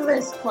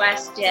fabulous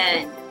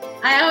question.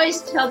 I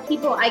always tell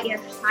people I get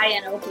high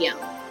on opium.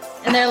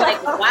 And they're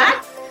like,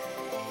 what?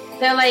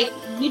 They're like,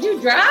 you do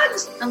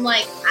drugs? I'm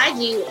like, I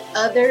do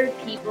other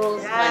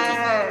people's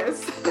money.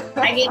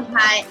 I get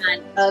high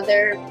on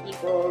other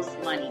people's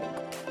money.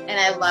 And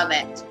I love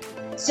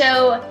it.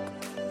 So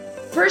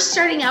first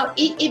starting out,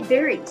 it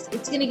varies.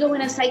 It's going to go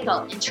in a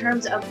cycle in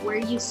terms of where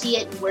you see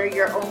it, where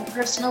your own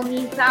personal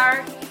needs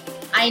are.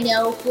 I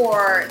know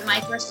for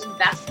my first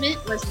investment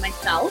was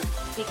myself,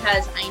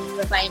 because I knew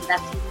if I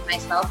invested in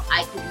myself,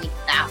 I could make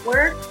that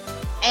work.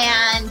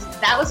 And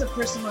that was a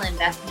personal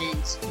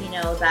investment,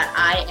 that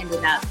I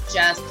ended up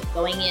just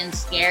going in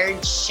scared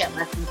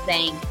shitless and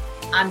saying,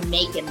 I'm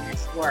making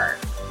this work.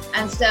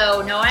 And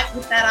so, no, I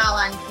put that all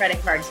on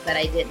credit cards that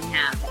I didn't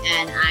have.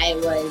 And I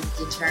was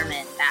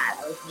determined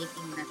that I was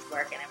making this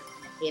work and I was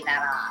going to pay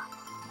that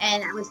off.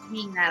 And I was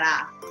paying that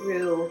off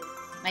through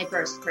my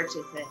first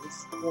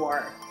purchases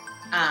for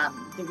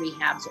the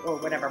rehabs or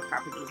whatever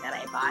property that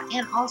I bought.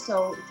 And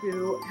also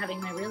through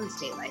having my real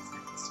estate license,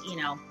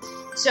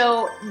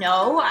 So,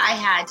 no, I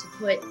had to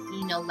put,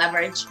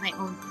 leverage my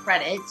own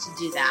credit to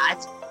do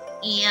that.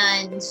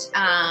 And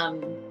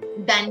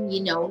then,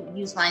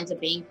 use lines of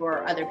bank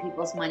or other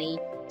people's money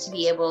to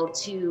be able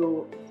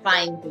to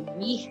find the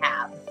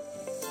rehab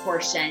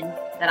portion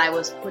that I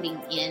was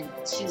putting in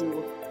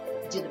to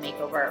do the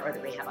makeover or the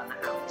rehab on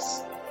the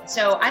house.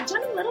 So I've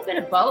done a little bit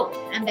of both.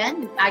 And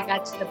then I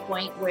got to the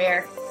point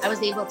where I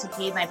was able to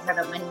pay my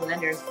private money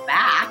lenders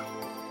back,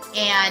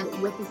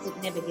 and with a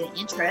significant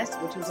interest,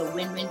 which was a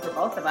win-win for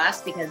both of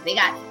us, because they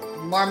got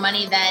more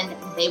money than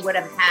they would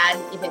have had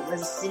if it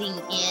was sitting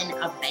in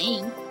a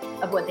bank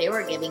of what they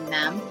were giving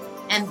them.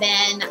 And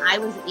then I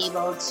was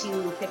able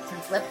to fix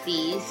and flip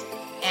these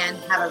and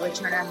have a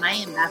return on my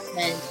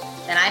investment.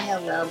 Then I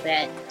had a little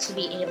bit to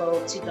be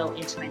able to go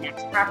into my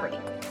next property.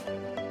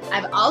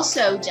 I've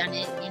also done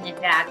it in a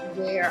fact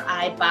where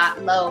I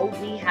bought low,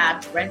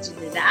 rehabbed, rented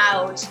it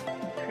out,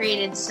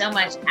 created so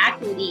much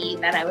equity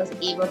that I was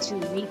able to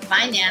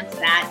refinance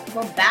that,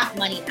 pull that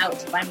money out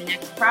to buy my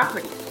next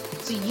property.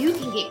 So you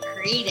can get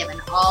creative in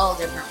all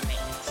different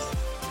ways.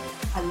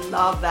 I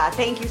love that.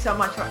 Thank you so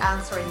much for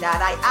answering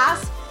that. I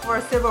asked for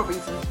several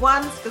reasons.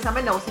 One, because I'm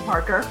a nosy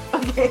Parker.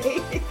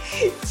 Okay.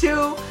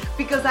 Two,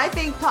 because I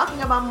think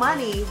talking about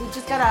money, we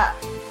just gotta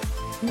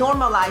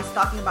normalize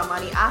talking about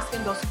money,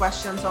 asking those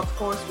questions, of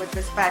course, with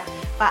respect,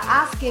 but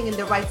asking in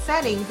the right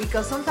setting,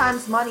 because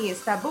sometimes money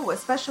is taboo,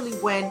 especially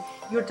when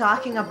you're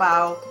talking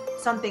about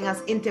something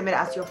as intimate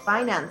as your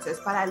finances.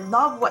 But I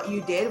love what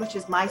you did, which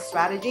is my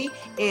strategy,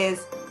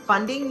 is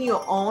funding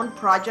your own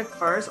project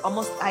first,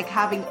 almost like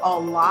having a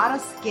lot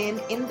of skin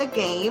in the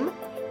game,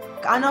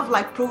 kind of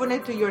like proving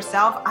it to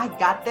yourself, I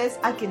got this,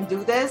 I can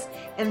do this.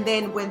 And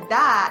then with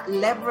that,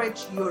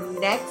 leverage your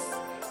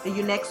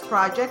next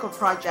project or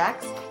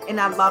projects. And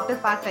I love the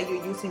fact that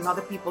you're using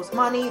other people's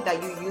money,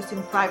 that you're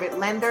using private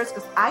lenders,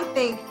 because I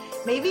think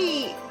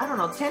maybe,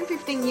 10,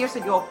 15 years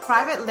ago,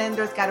 private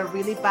lenders got a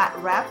really bad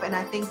rep, and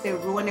I think they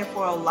ruined it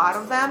for a lot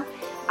of them.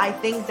 I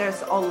think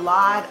there's a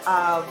lot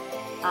of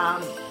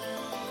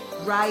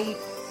right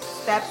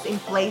steps in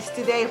place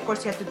today. Of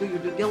course, you have to do your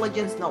due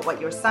diligence, know what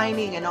you're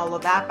signing and all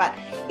of that, but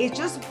it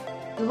just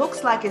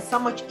looks like it's so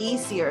much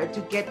easier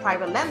to get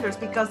private lenders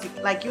because,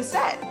 like you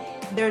said,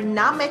 they're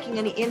not making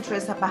any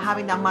interest about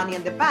having that money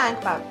in the bank,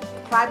 but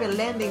private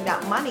lending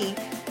that money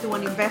to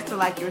an investor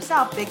like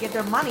yourself, they get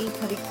their money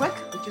pretty quick,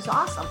 which is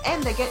awesome.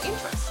 And they get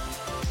interest.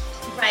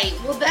 Right.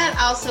 Well, that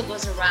also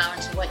goes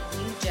around to what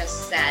you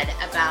just said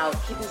about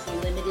people's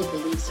limited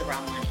beliefs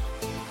around money.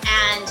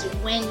 And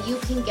when you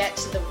can get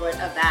to the root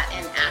of that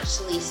and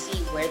actually see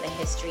where the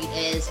history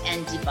is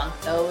and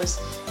debunk those,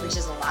 which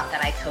is a lot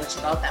that I coach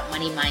about, that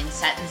money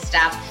mindset and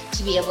stuff,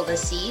 to be able to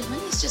see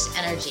money is just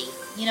energy.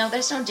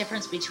 There's no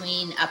difference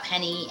between a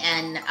penny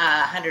and a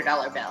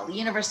 $100 bill. The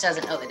universe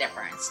doesn't know the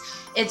difference.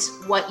 It's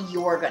what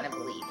you're going to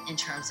believe in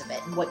terms of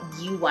it and what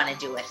you want to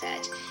do with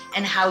it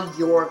and how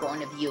you're going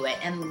to view it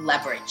and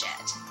leverage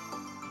it.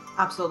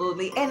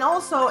 Absolutely. And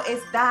also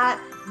it's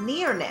that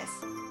nearness.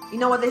 You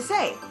know what they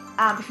say?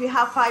 If you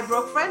have 5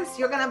 broke friends,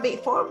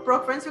 4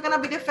 broke friends, you're going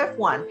to be the 5th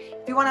one.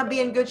 If you want to be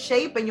in good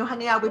shape and you're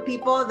hanging out with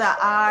people that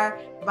are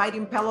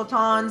riding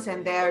Pelotons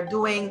and they're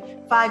doing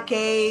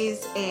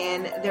 5Ks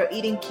and they're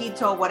eating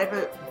keto,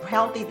 whatever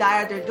healthy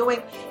diet they're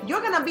doing, you're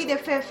going to be the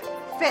 5th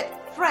fit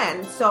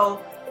friend. So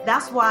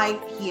that's why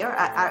here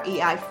at our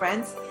EI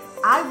Friends,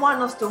 I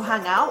want us to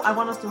hang out. I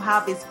want us to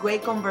have these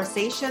great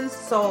conversations.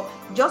 So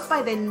just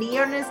by the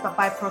nearness, but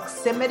by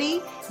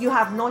proximity, you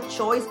have no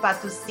choice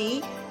but to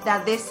see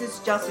that this is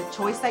just a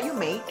choice that you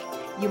make.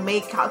 You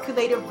make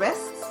calculated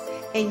risks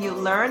and you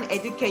learn,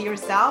 educate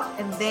yourself.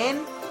 And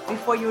then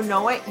before you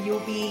know it, you'll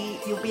be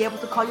able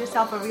to call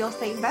yourself a real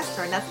estate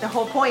investor. And that's the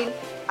whole point,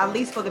 at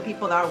least for the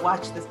people that are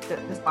watching this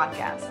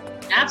podcast.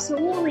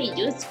 Absolutely.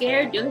 Do it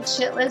scared, do it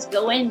shitless,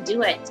 go in,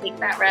 do it. Take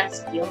that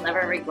risk. You'll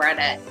never regret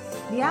it.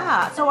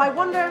 Yeah. So I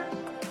wonder,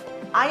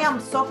 I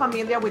am so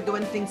familiar with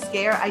doing things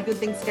scared. I do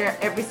things scared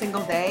every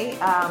single day.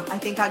 I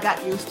think I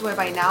got used to it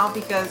by now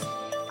because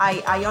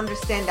I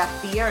understand that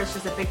fear is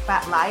just a big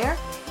fat liar.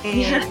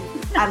 And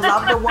I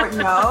love the word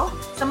no.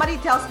 Somebody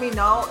tells me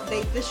no,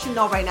 they should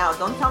know right now.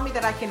 Don't tell me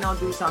that I cannot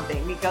do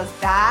something, because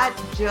that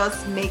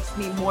just makes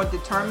me more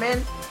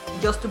determined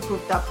just to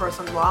prove that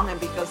person wrong, and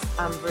because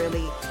I'm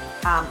really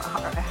a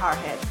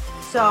hardhead.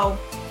 So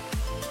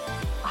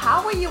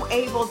how were you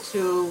able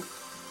to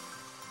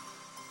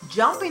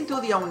jump into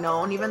the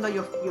unknown, even though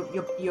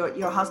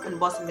your husband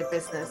was in the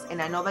business,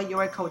 and I know that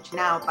you're a coach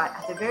now, but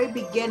at the very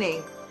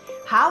beginning,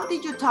 how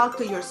did you talk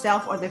to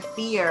yourself or the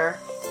fear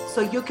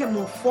so you can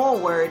move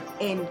forward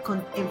and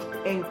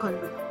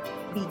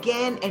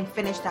begin and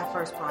finish that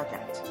first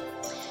project?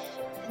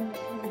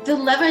 The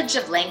leverage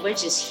of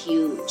language is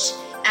huge.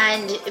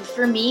 And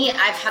for me,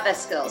 I've had the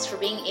skills for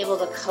being able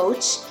to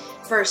coach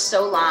for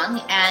so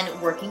long,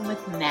 and working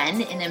with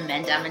men in a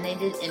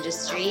men-dominated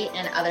industry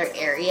and other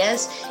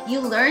areas,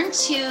 you learn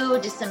to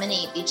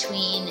disseminate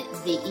between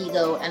the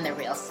ego and the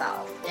real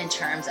self in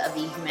terms of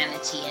the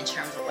humanity, in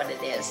terms of what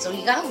it is. So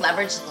you got to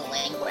leverage the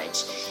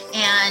language.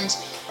 And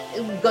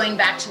going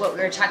back to what we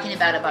were talking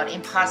about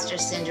imposter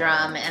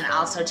syndrome, and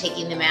also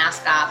taking the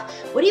mask off,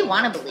 what do you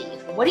want to believe?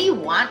 What do you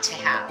want to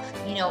have?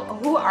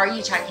 Who are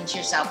you talking to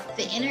yourself? If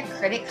the inner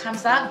critic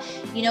comes up,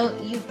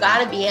 you've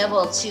got to be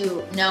able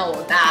to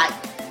know that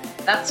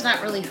that's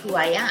not really who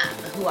I am.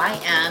 Who I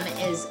am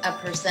is a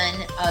person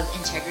of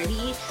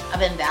integrity,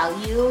 of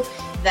value,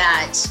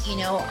 that,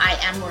 I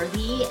am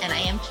worthy and I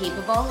am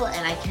capable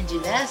and I can do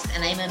this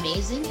and I'm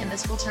amazing and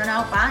this will turn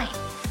out fine.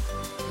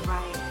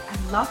 Right.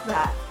 I love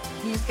that.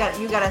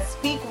 You gotta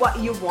speak what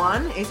you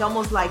want. It's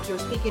almost like you're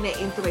speaking it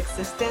into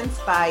existence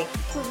by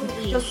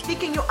just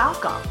speaking your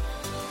outcome.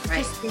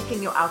 Right. Just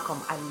speaking your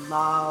outcome. I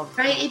love.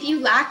 Right. If you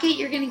lack it,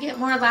 you're going to get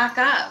more lack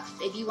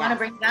of. If you want to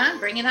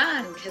bring it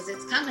on, because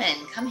it's coming.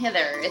 Come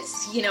hither.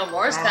 It's,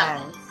 more is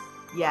coming.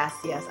 Yes.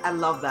 I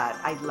love that.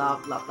 I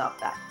love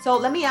that. So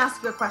let me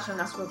ask you a question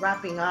as we're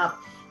wrapping up.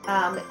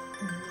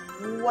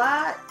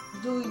 What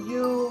do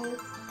you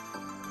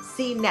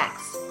see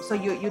next? So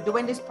you're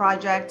doing this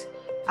project,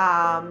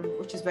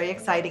 which is very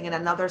exciting, in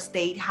another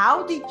state.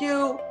 How do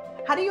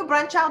you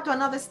branch out to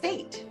another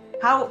state?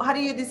 How do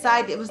you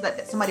decide? It was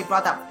that somebody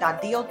brought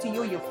that deal to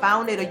you, you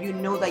found it, or you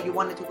know that you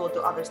wanted to go to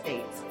other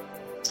states?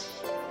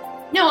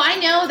 No, I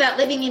know that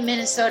living in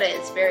Minnesota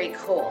is very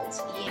cold,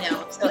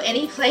 so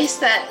any place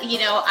that,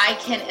 I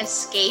can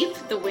escape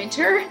the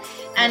winter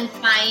and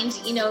find,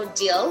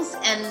 deals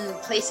and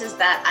places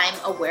that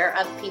I'm aware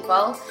of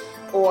people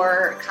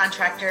or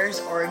contractors,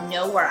 or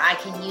know where I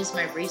can use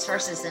my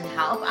resources and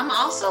help. I'm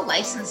also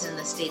licensed in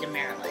the state of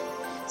Maryland.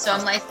 So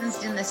I'm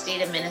licensed in the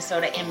state of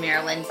Minnesota and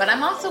Maryland, but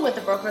I'm also with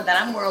a broker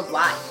that I'm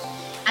worldwide.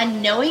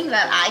 And knowing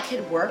that I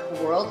could work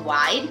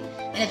worldwide,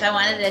 and if I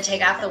wanted to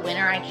take off the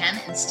winter, I can,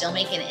 and still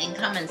make an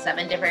income in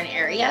 7 different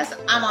areas,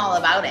 I'm all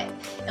about it.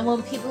 And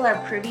when people are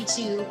privy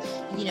to,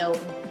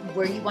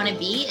 where you want to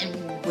be and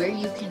where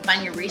you can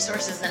find your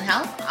resources and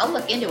help, I'll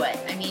look into it.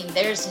 I mean,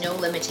 there's no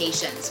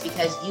limitations,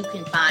 because you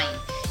can find,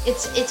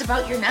 it's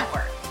about your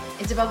network.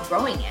 It's about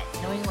growing it,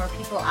 knowing where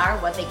people are,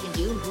 what they can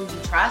do, who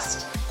you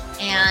trust.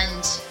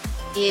 And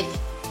if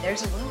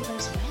there's a will,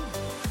 there's a way.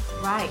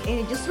 Right.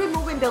 And just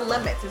removing the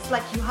limits. It's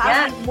like you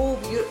have to move.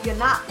 You're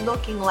not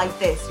looking like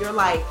this. You're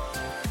like,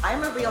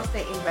 I'm a real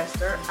estate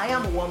investor. I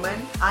am a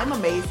woman. I'm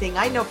amazing.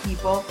 I know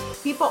people.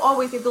 People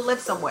always need to live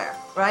somewhere,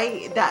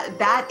 right?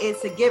 That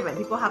is a given.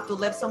 People have to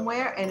live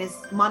somewhere, and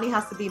money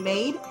has to be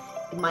made.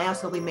 It might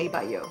also be made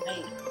by you.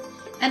 Right.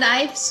 And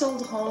I've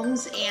sold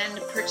homes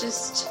and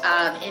purchased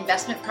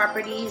investment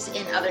properties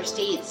in other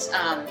states.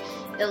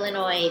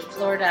 Illinois,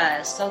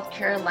 Florida, South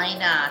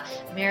Carolina,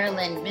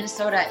 Maryland,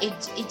 Minnesota.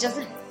 It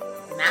doesn't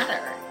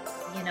matter,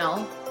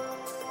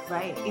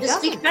 Right.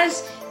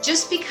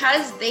 Just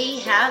because they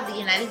have the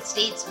United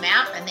States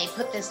map and they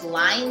put this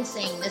line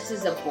saying this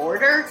is a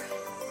border,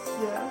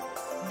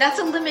 that's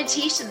a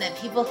limitation that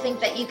people think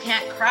that you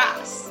can't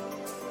cross.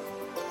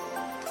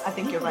 I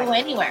think you're right.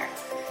 right. Go anywhere.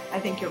 I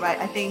think you're right.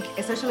 I think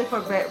especially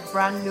for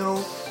brand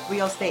new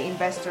real estate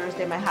investors,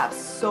 they might have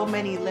so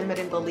many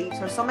limiting beliefs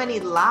or so many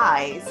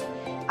lies.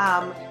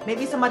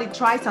 Maybe somebody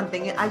tried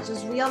something, and I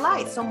just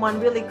realized someone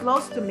really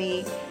close to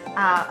me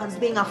is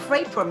being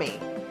afraid for me.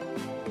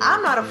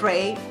 I'm not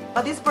afraid,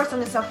 but this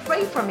person is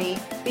afraid for me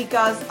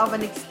because of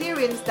an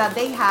experience that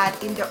they had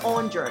in their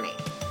own journey.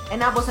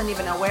 And I wasn't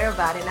even aware of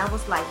that. And I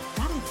was like,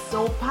 that is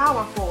so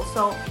powerful.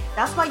 So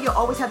that's why you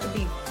always have to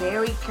be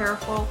very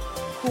careful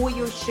who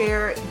you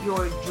share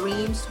your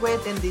dreams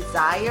with and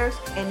desires.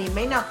 And it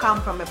may not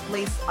come from a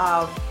place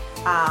of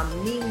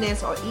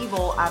meanness or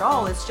evil at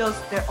all. It's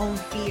just their own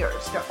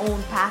fears, their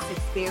own past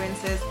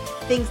experiences,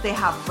 things they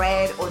have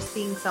read or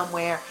seen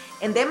somewhere.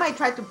 And they might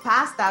try to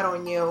pass that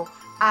on you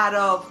out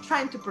of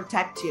trying to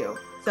protect you.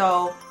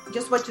 So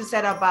just what you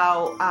said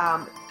about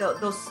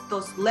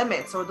those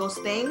limits or those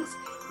things,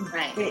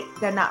 right?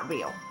 They're not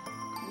real.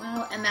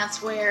 Well, and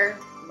that's where,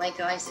 like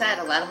I said,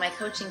 a lot of my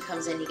coaching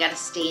comes in. You got to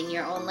stay in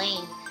your own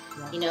lane.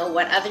 Yeah.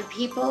 What other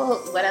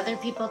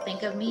people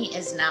think of me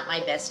is not my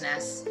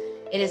business.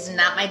 It is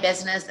not my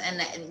business.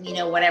 And, you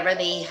know, whatever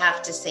they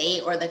have to say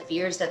or the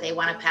fears that they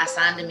want to pass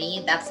on to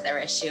me, that's their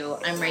issue.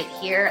 I'm right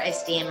here. I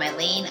stay in my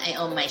lane. I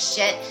own my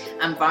shit.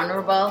 I'm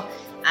vulnerable.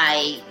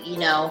 I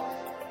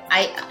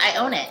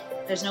own it.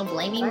 There's no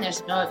blaming.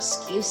 There's no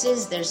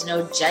excuses. There's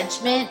no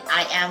judgment.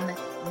 I am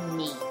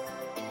me.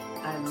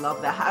 I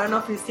love that. I don't know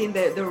if you've seen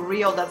the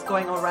reel that's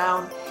going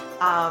around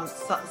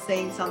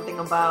saying something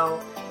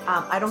about,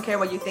 I don't care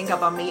what you think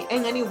about me.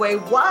 And anyway,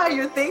 why are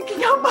you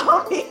thinking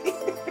about me?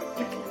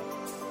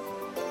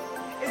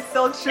 It's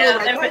so true.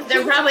 Yeah, right?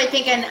 they're probably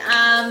thinking,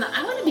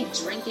 I want to be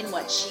drinking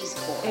what she's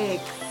pouring.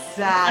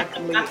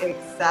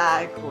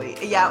 Exactly.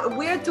 Yeah,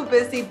 we're too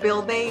busy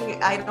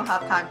building. I don't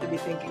have time to be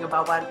thinking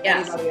about what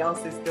anybody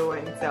else is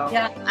doing. So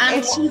yeah,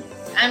 I'm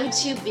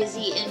too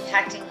busy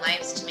impacting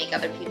lives to make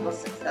other people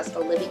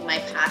successful, living my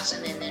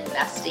passion and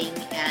investing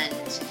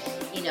and,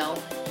 you know,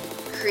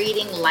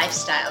 creating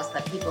lifestyles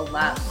that people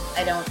love.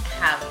 I don't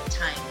have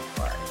time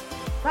for it.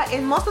 Right,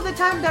 and most of the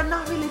time they're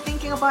not really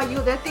thinking about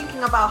you. They're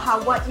thinking about how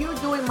what you're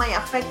doing might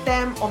affect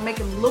them or make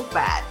them look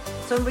bad.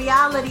 So in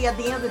reality, at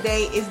the end of the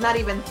day, it's not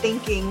even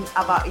thinking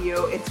about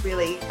you. It's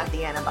really at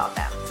the end about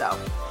them. So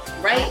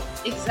right,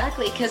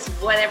 exactly, because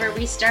whatever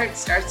we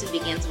starts and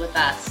begins with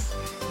us.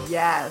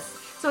 Yes.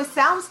 So it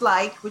sounds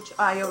like, which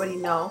I already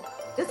know,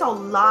 there's a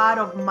lot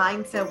of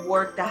mindset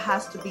work that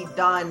has to be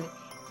done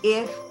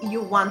if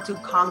you want to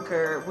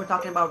conquer. We're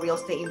talking about real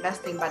estate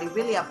investing, but it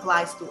really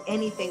applies to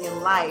anything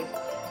in life.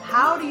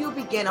 How do you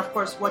begin? Of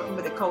course, working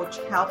with a coach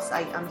helps.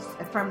 I'm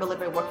a firm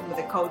believer in working with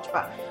a coach,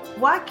 but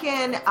what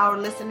can our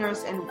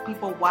listeners and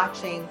people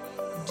watching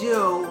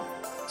do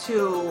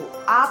to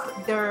up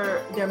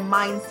their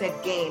mindset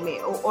game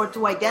or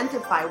to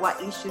identify what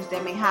issues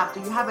they may have?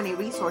 Do you have any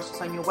resources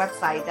on your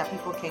website that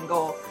people can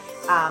go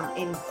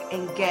and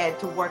get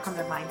to work on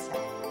their mindset?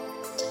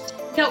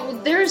 No,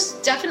 there's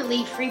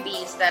definitely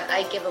freebies that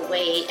I give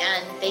away,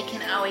 and they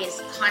can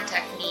always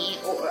contact me,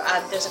 or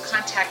there's a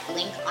contact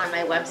link on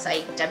my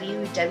website,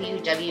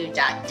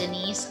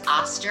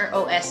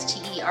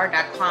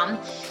 www.deniseoster.com,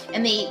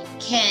 and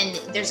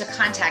there's a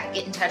contact,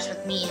 get in touch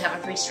with me, have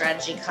a free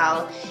strategy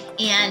call,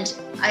 and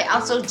I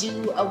also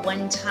do a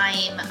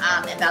one-time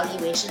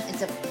evaluation.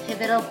 It's a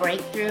pivotal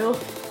breakthrough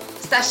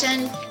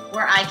session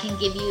where I can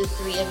give you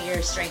 3 of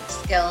your strength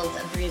skills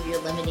and 3 of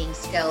your limiting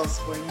skills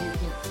where you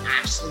can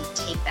actually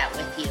take that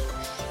with you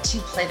to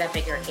play that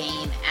bigger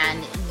game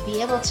and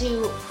be able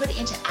to put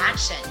into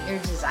action your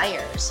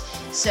desires.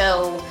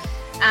 So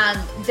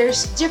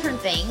there's different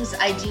things.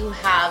 I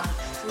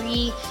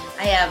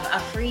have a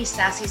free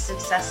Sassy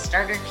Success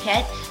Starter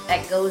Kit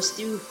that goes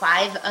through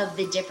 5 of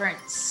the different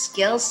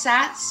skill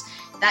sets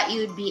that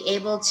you'd be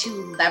able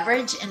to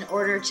leverage in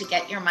order to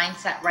get your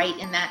mindset right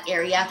in that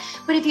area.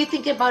 But if you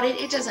think about it,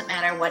 it doesn't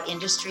matter what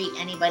industry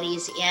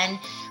anybody's in.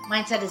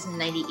 Mindset is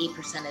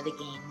 98% of the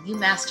game. You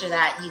master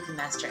that, you can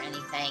master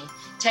anything.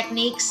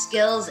 Techniques,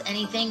 skills,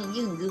 anything,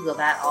 you can Google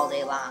that all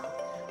day long.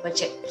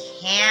 But you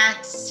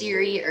can't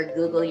Siri or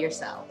Google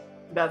yourself.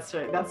 That's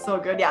right. That's so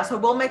good. Yeah. So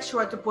we'll make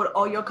sure to put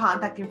all your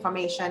contact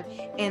information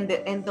in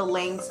the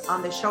links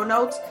on the show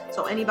notes.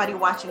 So anybody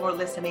watching or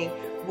listening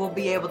will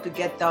be able to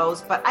get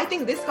those. But I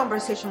think this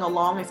conversation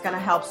alone is going to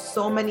help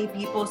so many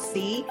people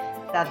see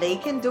that they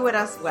can do it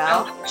as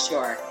well. Oh, for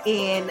sure.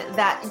 And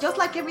that just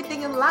like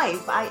everything in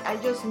life, I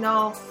just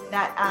know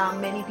that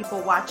many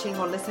people watching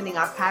or listening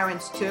are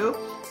parents too.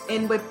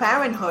 And with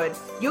parenthood,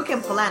 you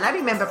can plan. I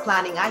remember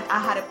planning. I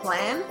had a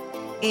plan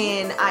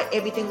and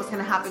everything was going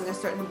to happen a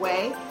certain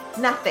way.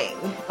 Nothing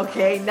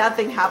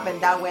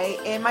happened that way.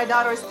 And my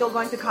daughter is still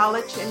going to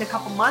college in a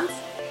couple months,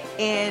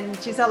 and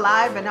she's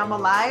alive and I'm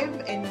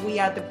alive, and we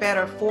are the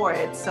better for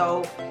it.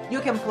 So you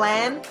can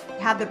plan,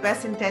 have the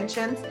best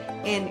intentions,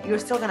 and you're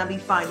still going to be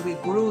fine. We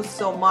grew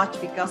so much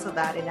because of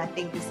that. And I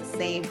think it's the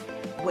same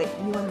with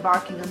you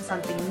embarking on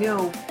something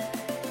new.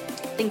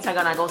 Things are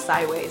going to go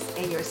sideways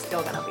and you're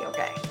still going to be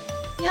okay.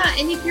 Yeah.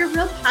 And if you're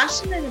real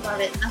passionate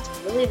about it, and that's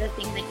really the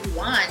thing that you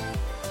want,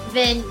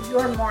 then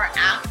you're more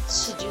apt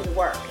to do the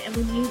work. And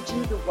when you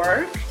do the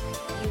work,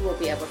 you will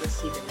be able to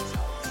see the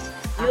results.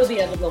 You'll be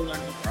able to learn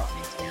and grow and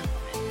expand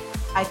from it.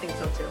 I think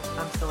so too.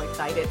 I'm so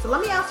excited. So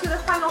let me ask you the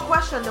final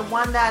question, the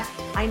one that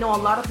I know a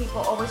lot of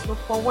people always look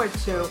forward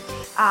to.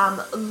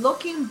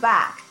 Looking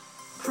back,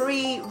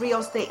 pre-real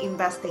estate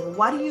investing,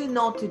 what do you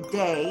know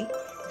today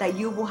that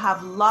you will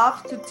have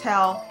loved to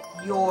tell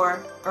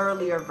your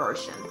earlier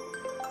version?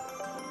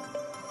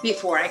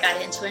 Before I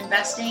got into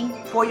investing?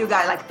 Before you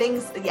got like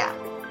things, yeah.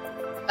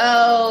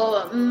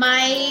 Oh,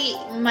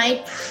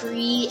 my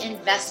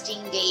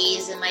pre-investing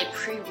days and my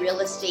pre-real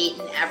estate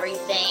and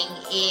everything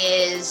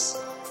is,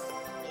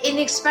 and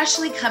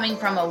especially coming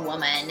from a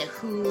woman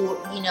who,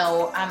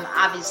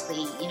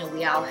 obviously,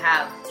 we all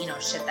have,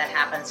 shit that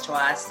happens to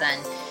us,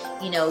 and,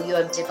 you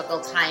have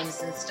difficult times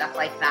and stuff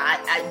like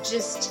that.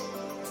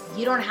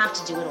 You don't have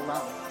to do it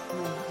alone.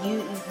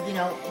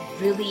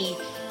 Really,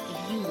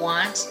 if you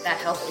want that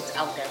help, it's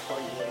out there for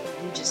you.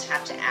 You just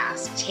have to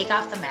ask. Take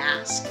off the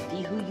mask,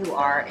 be who you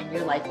are, and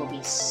your life will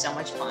be so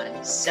much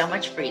fun, so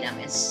much freedom,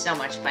 and so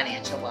much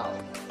financial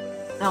wealth.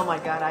 Oh my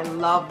God, I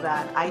love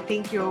that. I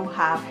think you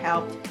have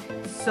helped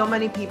so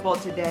many people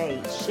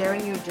today,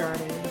 sharing your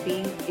journey,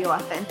 being your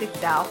authentic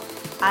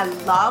self. I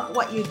love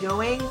what you're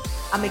doing.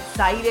 I'm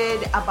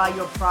excited about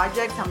your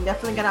projects. I'm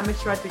definitely going to make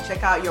sure to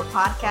check out your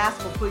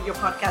podcast. We'll put your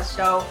podcast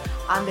show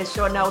on the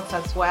show notes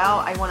as well.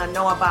 I want to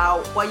know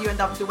about what you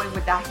end up doing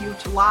with that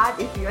huge lot.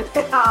 If you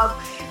end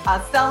up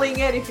selling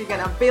it, if you're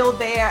going to build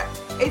there.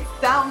 It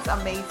sounds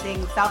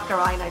amazing. South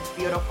Carolina is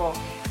beautiful.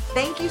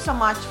 Thank you so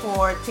much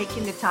for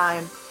taking the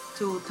time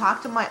to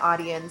talk to my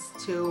audience,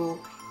 to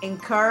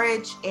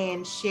encourage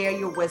and share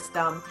your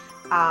wisdom.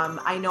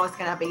 I know it's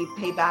going to be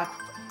payback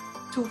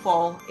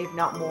twofold, if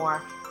not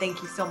more.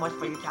 Thank you so much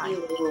for your time.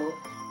 Thank you.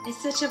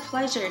 It's such a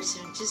pleasure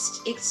to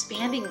just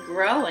expand and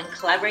grow and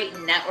collaborate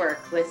and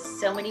network with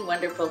so many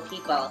wonderful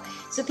people.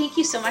 So thank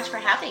you so much for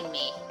having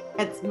me.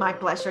 It's my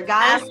pleasure,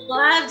 guys. I'd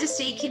love to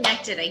stay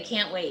connected. I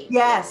can't wait.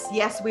 Yes,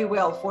 we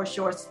will for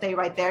sure. Stay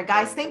right there.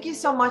 Guys, thank you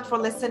so much for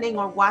listening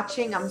or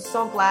watching. I'm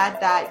so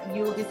glad that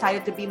you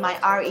decided to be my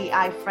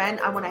REI friend.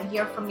 I want to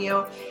hear from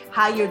you,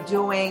 how you're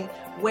doing,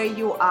 where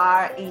you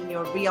are in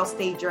your real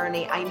estate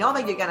journey. I know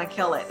that you're going to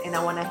kill it, and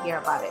I want to hear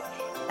about it.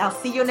 I'll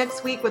see you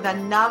next week with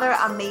another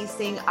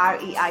amazing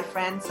REI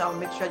friend. So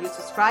make sure you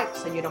subscribe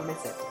so you don't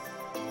miss it.